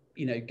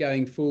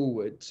 going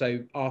forward, so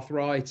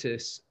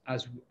arthritis,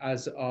 as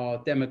our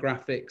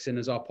demographics and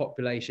as our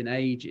population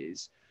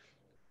ages,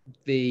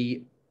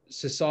 the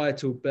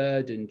societal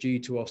burden due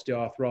to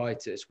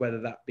osteoarthritis,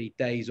 whether that be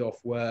days off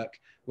work,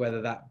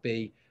 whether that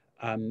be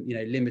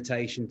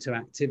limitation to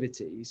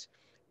activities,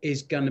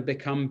 is going to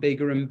become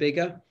bigger and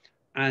bigger.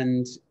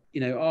 And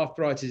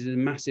arthritis is a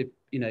massive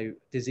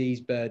disease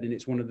burden.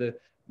 It's one of the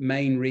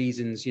main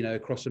reasons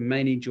across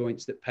many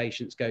joints that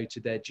patients go to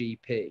their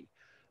GP.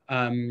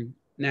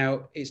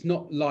 Now, it's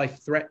not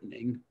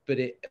life-threatening, but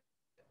it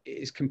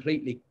is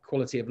completely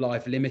quality of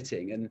life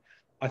limiting. And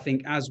I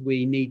think as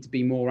we need to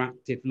be more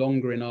active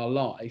longer in our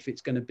life,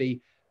 it's going to be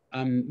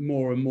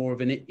more and more of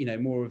an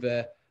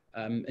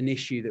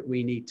issue that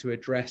we need to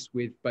address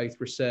with both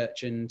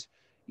research and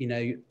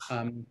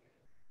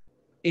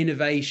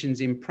innovations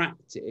in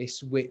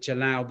practice, which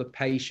allow the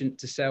patient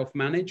to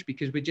self-manage,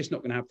 because we're just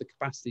not going to have the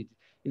capacity.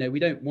 We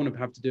don't want to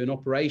have to do an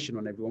operation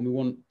on everyone. We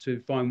want to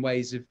find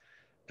ways of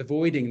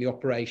avoiding the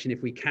operation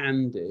if we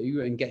can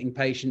do, and getting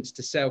patients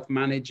to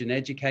self-manage and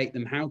educate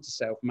them how to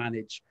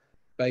self-manage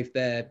both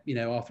their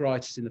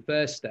arthritis in the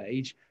first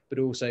stage, but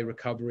also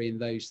recovery in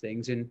those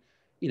things. And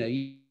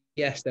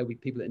yes, there'll be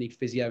people that need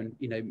physio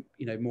and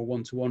more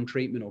one-to-one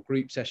treatment or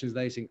group sessions,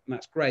 those things, and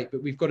that's great,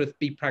 but we've got to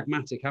be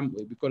pragmatic, haven't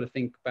we? We've got to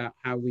think about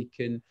how we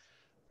can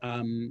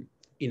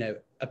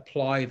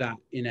apply that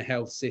in a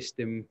health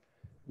system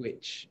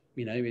which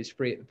is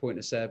free at the point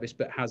of service,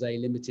 but has a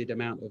limited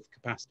amount of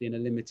capacity and a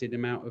limited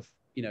amount of,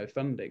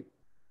 funding.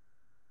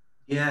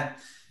 Yeah.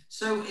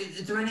 So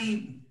is there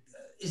any,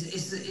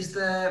 is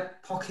there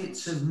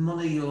pockets of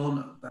money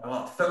on,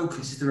 well,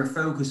 focus? Is there a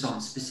focus on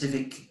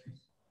specific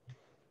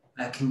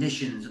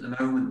conditions at the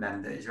moment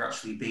then that is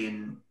actually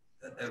being,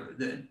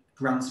 that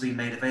grants being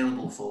made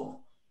available for?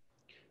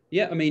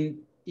 Yeah, I mean,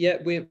 yeah,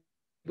 we're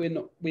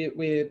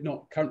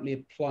not currently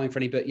applying for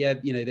any, but yeah,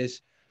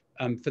 there's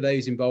for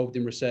those involved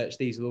in research,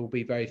 these will all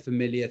be very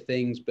familiar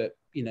things, but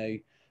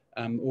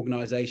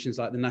organisations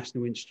like the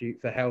National Institute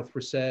for Health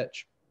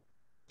Research,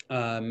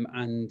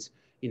 and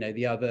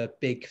the other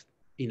big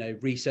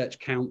research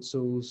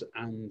councils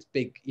and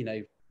big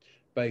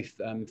both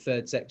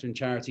third sector and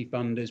charity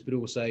funders, but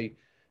also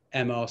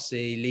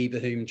MRC,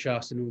 Leverhulme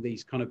Trust, and all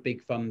these kind of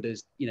big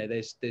funders.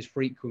 There's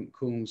frequent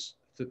calls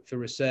for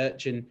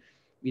research, and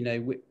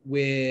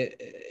we're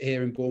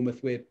here in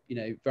Bournemouth. We're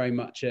very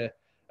much a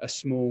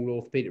small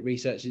orthopaedic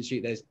research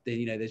institute.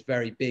 There's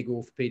very big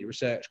orthopaedic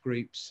research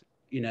groups.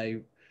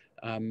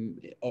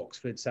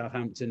 Oxford,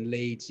 Southampton,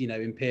 Leeds,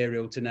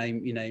 Imperial, to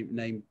name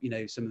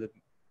some of the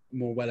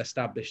more well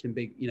established and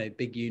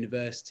big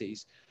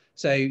universities.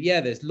 So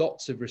yeah, there's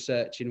lots of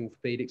research in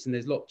orthopedics, and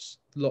there's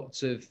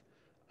lots of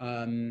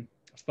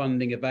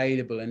funding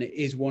available, and it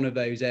is one of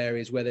those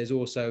areas where there's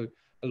also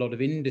a lot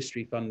of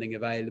industry funding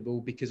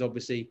available, because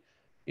obviously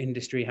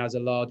industry has a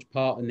large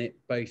part in it,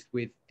 both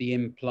with the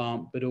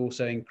implant, but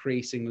also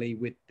increasingly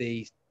with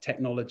the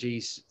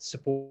technologies,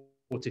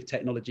 supportive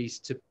technologies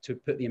to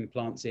put the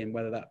implants in,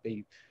 whether that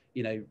be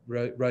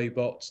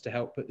robots to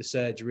help put the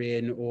surgery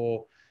in,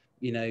 or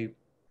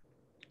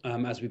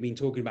as we've been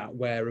talking about,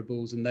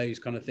 wearables and those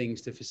kind of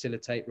things to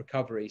facilitate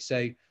recovery.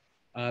 So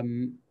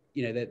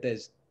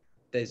there's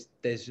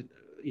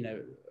a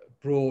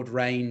broad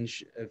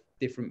range of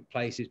different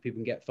places people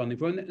can get funding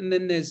from, and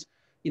then there's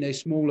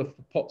smaller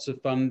pots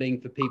of funding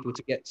for people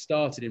to get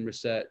started in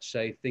research.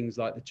 So things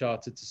like the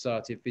Chartered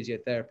Society of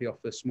Physiotherapy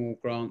offer small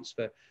grants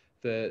for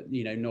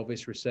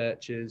novice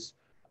researchers,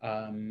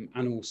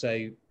 and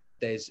also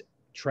there's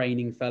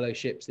training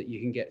fellowships that you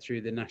can get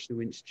through the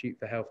National Institute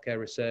for Healthcare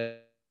Research,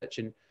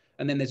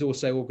 and then there's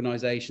also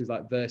organisations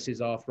like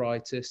Versus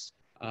Arthritis,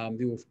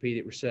 the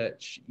Orthopaedic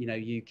Research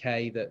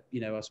UK, that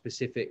are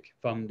specific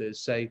funders.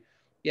 So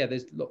yeah,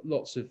 there's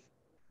lots of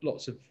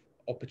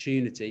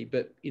opportunity,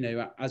 but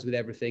as with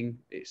everything,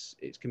 it's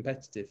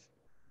competitive.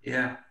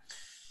 Yeah.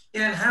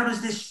 And how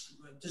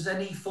does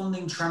any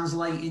funding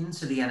translate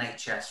into the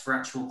NHS for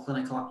actual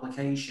clinical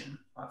application,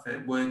 like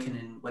for working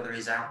in, whether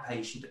it's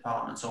outpatient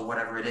departments or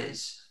whatever it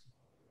is?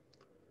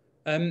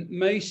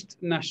 Most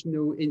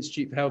National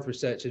Institute for Health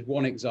Research is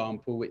one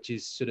example, which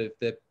is sort of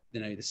the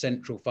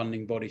central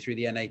funding body through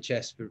the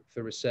NHS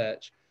for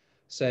research.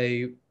 So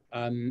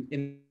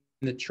in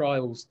the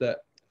trials that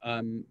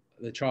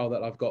the trial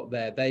that I've got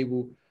there, they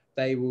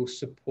will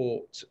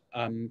support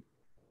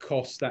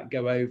costs that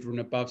go over and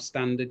above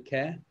standard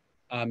care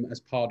as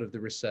part of the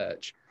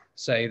research.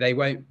 So they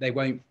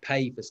won't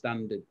pay for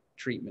standard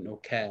treatment or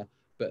care,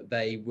 but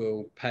they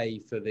will pay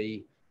for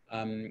the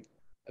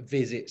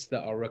visits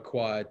that are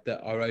required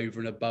that are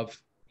over and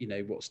above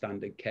what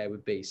standard care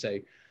would be. So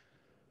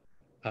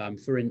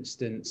for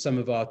instance, some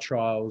of our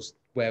trials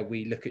where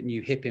we look at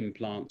new hip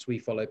implants, we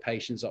follow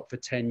patients up for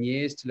 10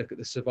 years to look at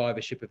the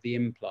survivorship of the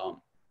implant.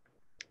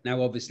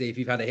 Now, obviously, if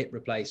you've had a hip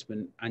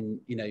replacement and,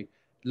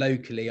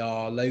 locally,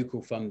 our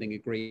local funding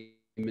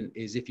agreement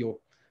is if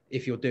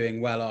you're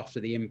doing well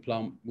after the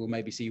implant, we'll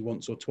maybe see you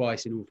once or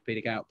twice in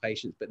orthopedic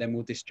outpatients, but then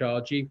we'll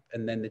discharge you,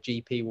 and then the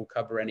GP will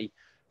cover any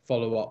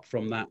follow-up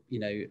from that,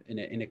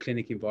 in a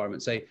clinic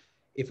environment. So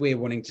if we're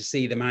wanting to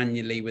see them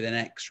annually with an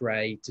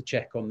X-ray to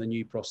check on the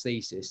new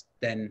prosthesis,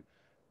 then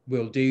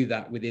we'll do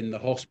that within the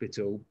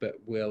hospital, but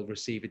we'll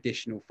receive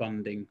additional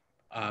funding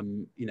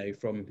from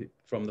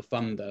the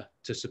funder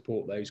to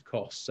support those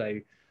costs, so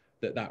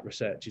that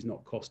research is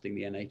not costing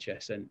the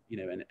NHS and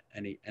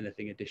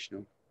anything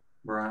additional.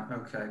 Right.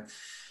 Okay.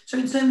 So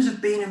in terms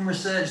of being in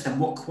research, then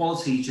what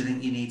qualities do you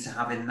think you need to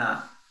have in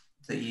that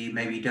you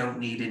maybe don't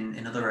need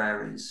in other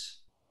areas?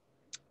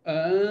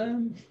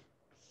 Well,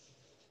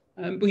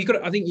 I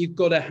think you've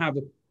got to have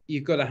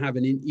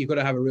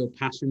a real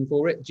passion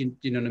for it. Do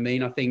you know what I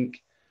mean? I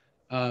think.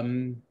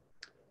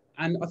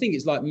 And I think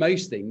it's like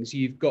most things,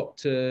 you've got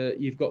to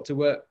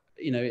work,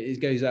 it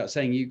goes out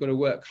saying you've got to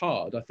work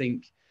hard. I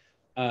think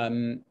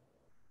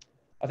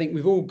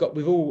we've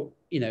all,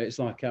 it's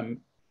like,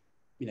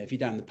 if you're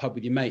down the pub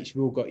with your mates,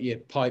 you've all got your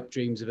pipe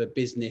dreams of a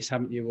business,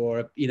 haven't you? Or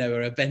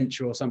or a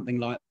venture or something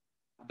like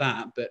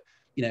that. But,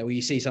 when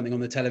you see something on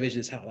the television,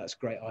 it's, oh, that's a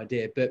great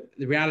idea. But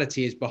the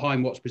reality is,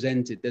 behind what's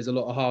presented, there's a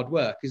lot of hard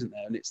work, isn't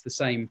there? And it's the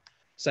same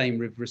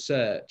with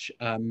research.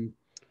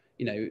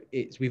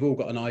 We've all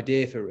got an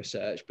idea for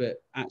research,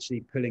 but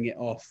actually pulling it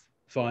off,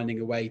 finding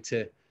a way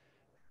to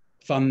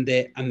fund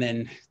it, and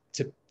then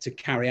to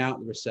carry out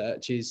the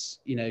research is,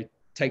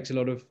 takes a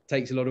lot of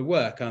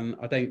work. And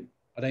I don't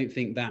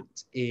think that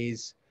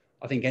is.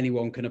 I think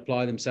anyone can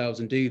apply themselves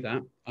and do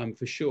that,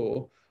 for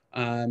sure.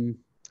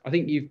 I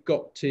think you've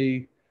got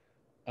to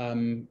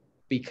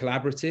be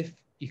collaborative.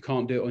 You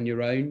can't do it on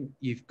your own.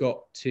 You've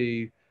got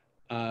to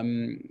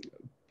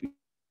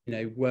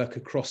work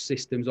across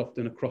systems,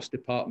 often across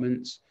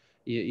departments.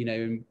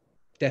 And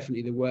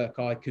definitely the work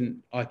I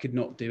could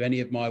not do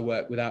any of my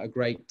work without a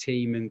great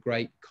team and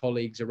great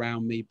colleagues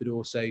around me, but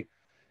also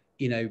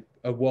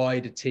a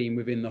wider team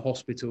within the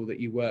hospital that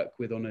you work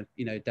with on a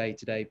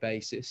day-to-day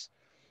basis.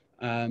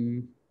 I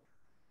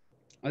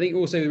think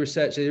also the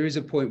research, there is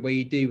a point where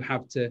you do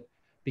have to,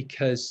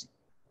 because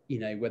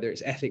whether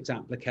it's ethics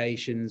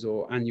applications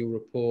or annual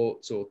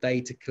reports or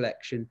data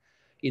collection,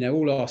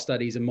 all our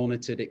studies are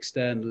monitored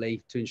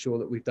externally to ensure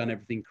that we've done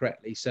everything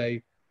correctly. So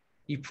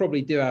you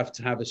probably do have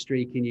to have a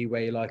streak in you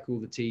where you like all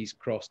the T's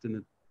crossed and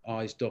the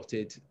I's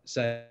dotted.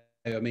 So,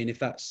 I mean,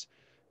 if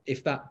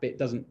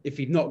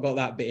you've not got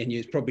that bit in you,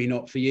 it's probably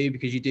not for you,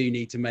 because you do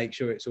need to make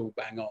sure it's all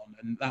bang on.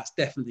 And that's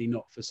definitely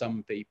not for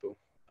some people.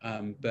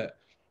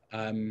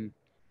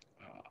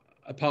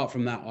 Apart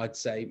from that, I'd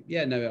say,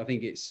 I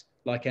think it's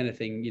like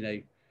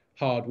anything,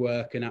 hard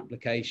work and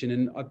application.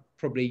 And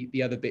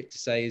the other bit to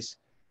say is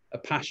a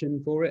passion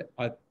for it.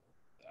 I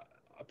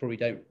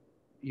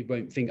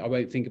won't think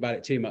about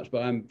it too much,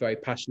 but I'm very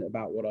passionate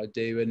about what I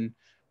do, and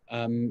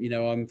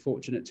I'm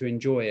fortunate to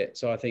enjoy it.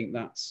 So I think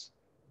that's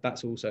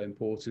also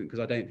important, because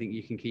I don't think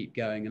you can keep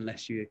going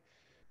unless you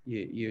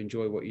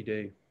enjoy what you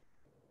do.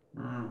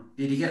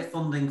 Did you get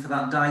funding for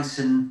that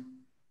Dyson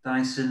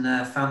fan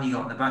you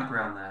got in the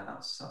background there?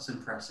 That's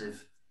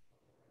impressive.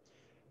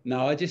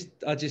 No, I just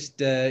just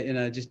did,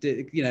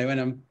 when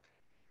I'm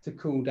to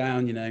cool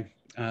down,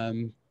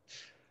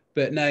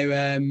 but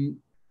no,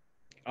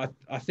 I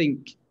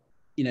think,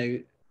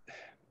 in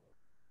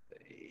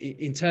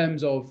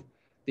terms of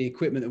the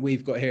equipment that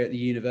we've got here at the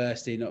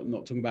university, not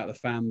talking about the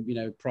fan,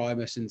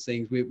 Primus and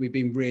things, we've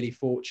been really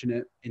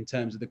fortunate in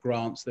terms of the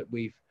grants that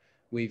we've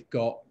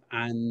got,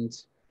 and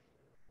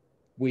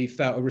we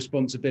felt a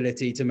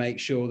responsibility to make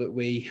sure that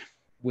we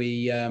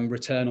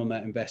return on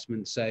that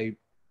investment. So,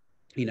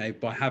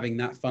 by having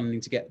that funding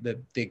to get the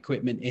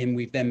equipment in,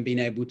 we've then been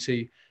able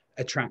to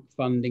attract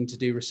funding to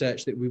do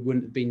research that we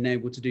wouldn't have been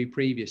able to do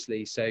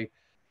previously. So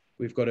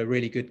we've got a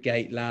really good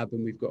gait lab,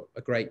 and we've got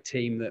a great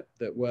team that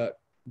work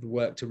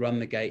to run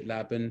the gait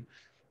lab, and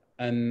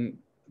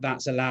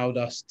that's allowed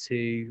us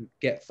to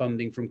get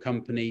funding from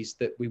companies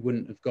that we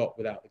wouldn't have got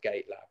without the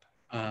gait lab.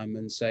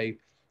 And so,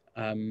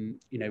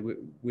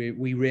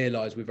 we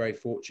realise we're very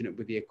fortunate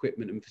with the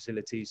equipment and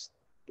facilities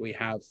we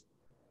have,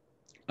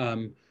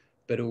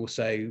 but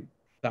also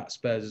that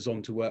spurs us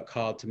on to work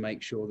hard to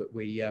make sure that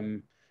we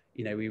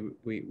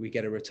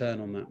get a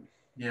return on that.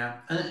 Yeah,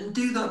 and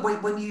do that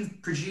when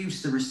you've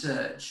produced the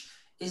research.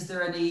 Is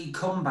there any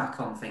comeback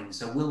on things?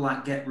 So will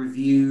that get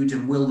reviewed,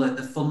 and will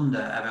the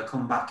funder ever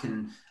come back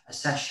and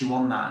assess you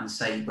on that and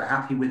say, we're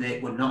happy with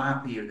it, we're not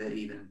happy with it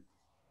even?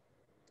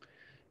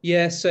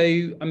 Yeah, so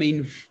I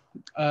mean,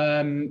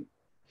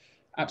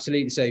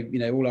 absolutely. So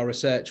all our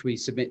research we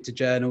submit to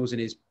journals and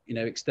is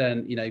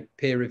external,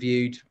 peer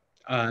reviewed.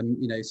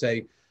 So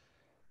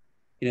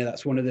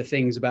that's one of the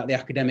things about the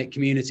academic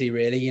community,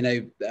 really.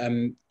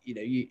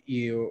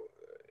 You're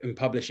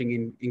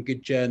publishing in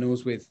good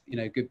journals with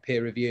good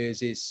peer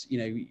reviewers is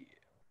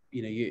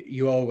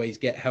you always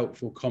get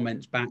helpful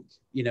comments back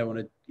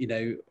on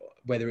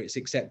whether it's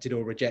accepted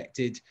or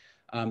rejected,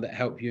 that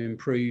help you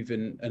improve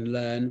and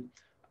learn.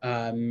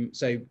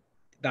 So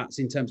that's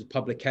in terms of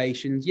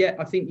publications.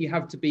 I think you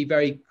have to be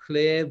very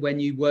clear when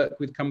you work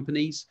with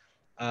companies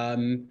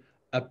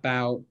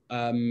about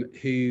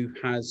who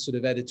has sort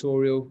of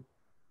editorial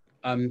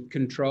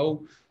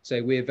control.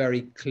 So we're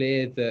very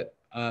clear that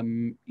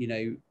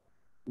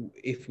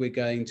if we're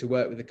going to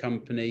work with a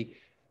company,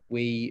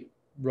 we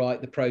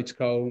write the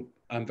protocol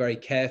very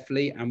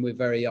carefully, and we're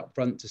very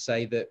upfront to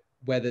say that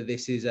whether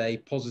this is a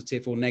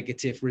positive or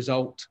negative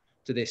result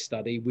to this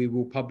study, we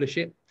will publish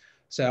it.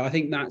 So I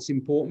think that's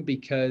important,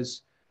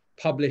 because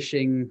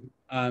publishing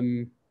not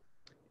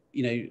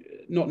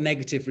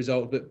negative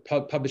results, but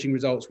publishing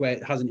results where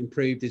it hasn't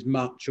improved as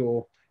much,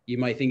 or you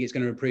might think it's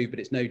going to improve but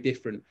it's no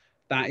different,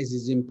 that is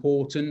as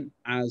important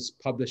as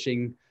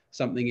publishing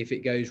something if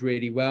it goes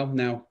really well.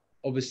 Now,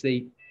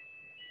 obviously,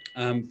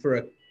 for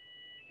a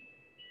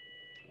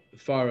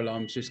fire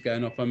alarm's just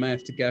going off, I may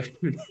have to go.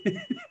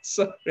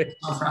 Sorry.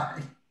 All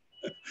right.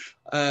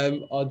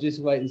 I'll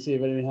just wait and see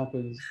if anything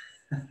happens.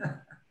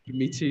 Give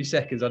me 2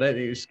 seconds. I don't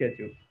think it was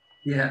scheduled.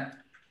 Yeah.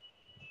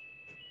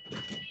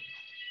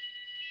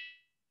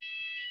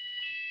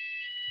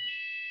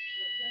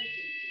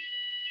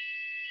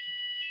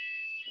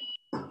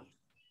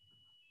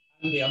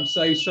 Andy, I'm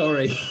so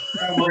sorry.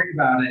 Don't worry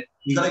about it.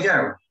 You got to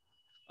go?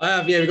 I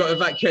have, we've got to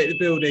evacuate the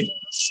building.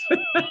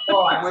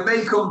 All right, we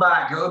may come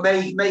back.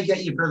 We may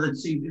get you for another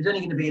 2. There's only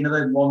going to be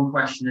another 1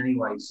 question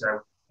anyway, so.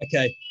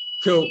 Okay,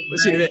 cool. We'll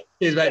see you in a bit.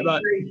 Cheers, mate. Bye.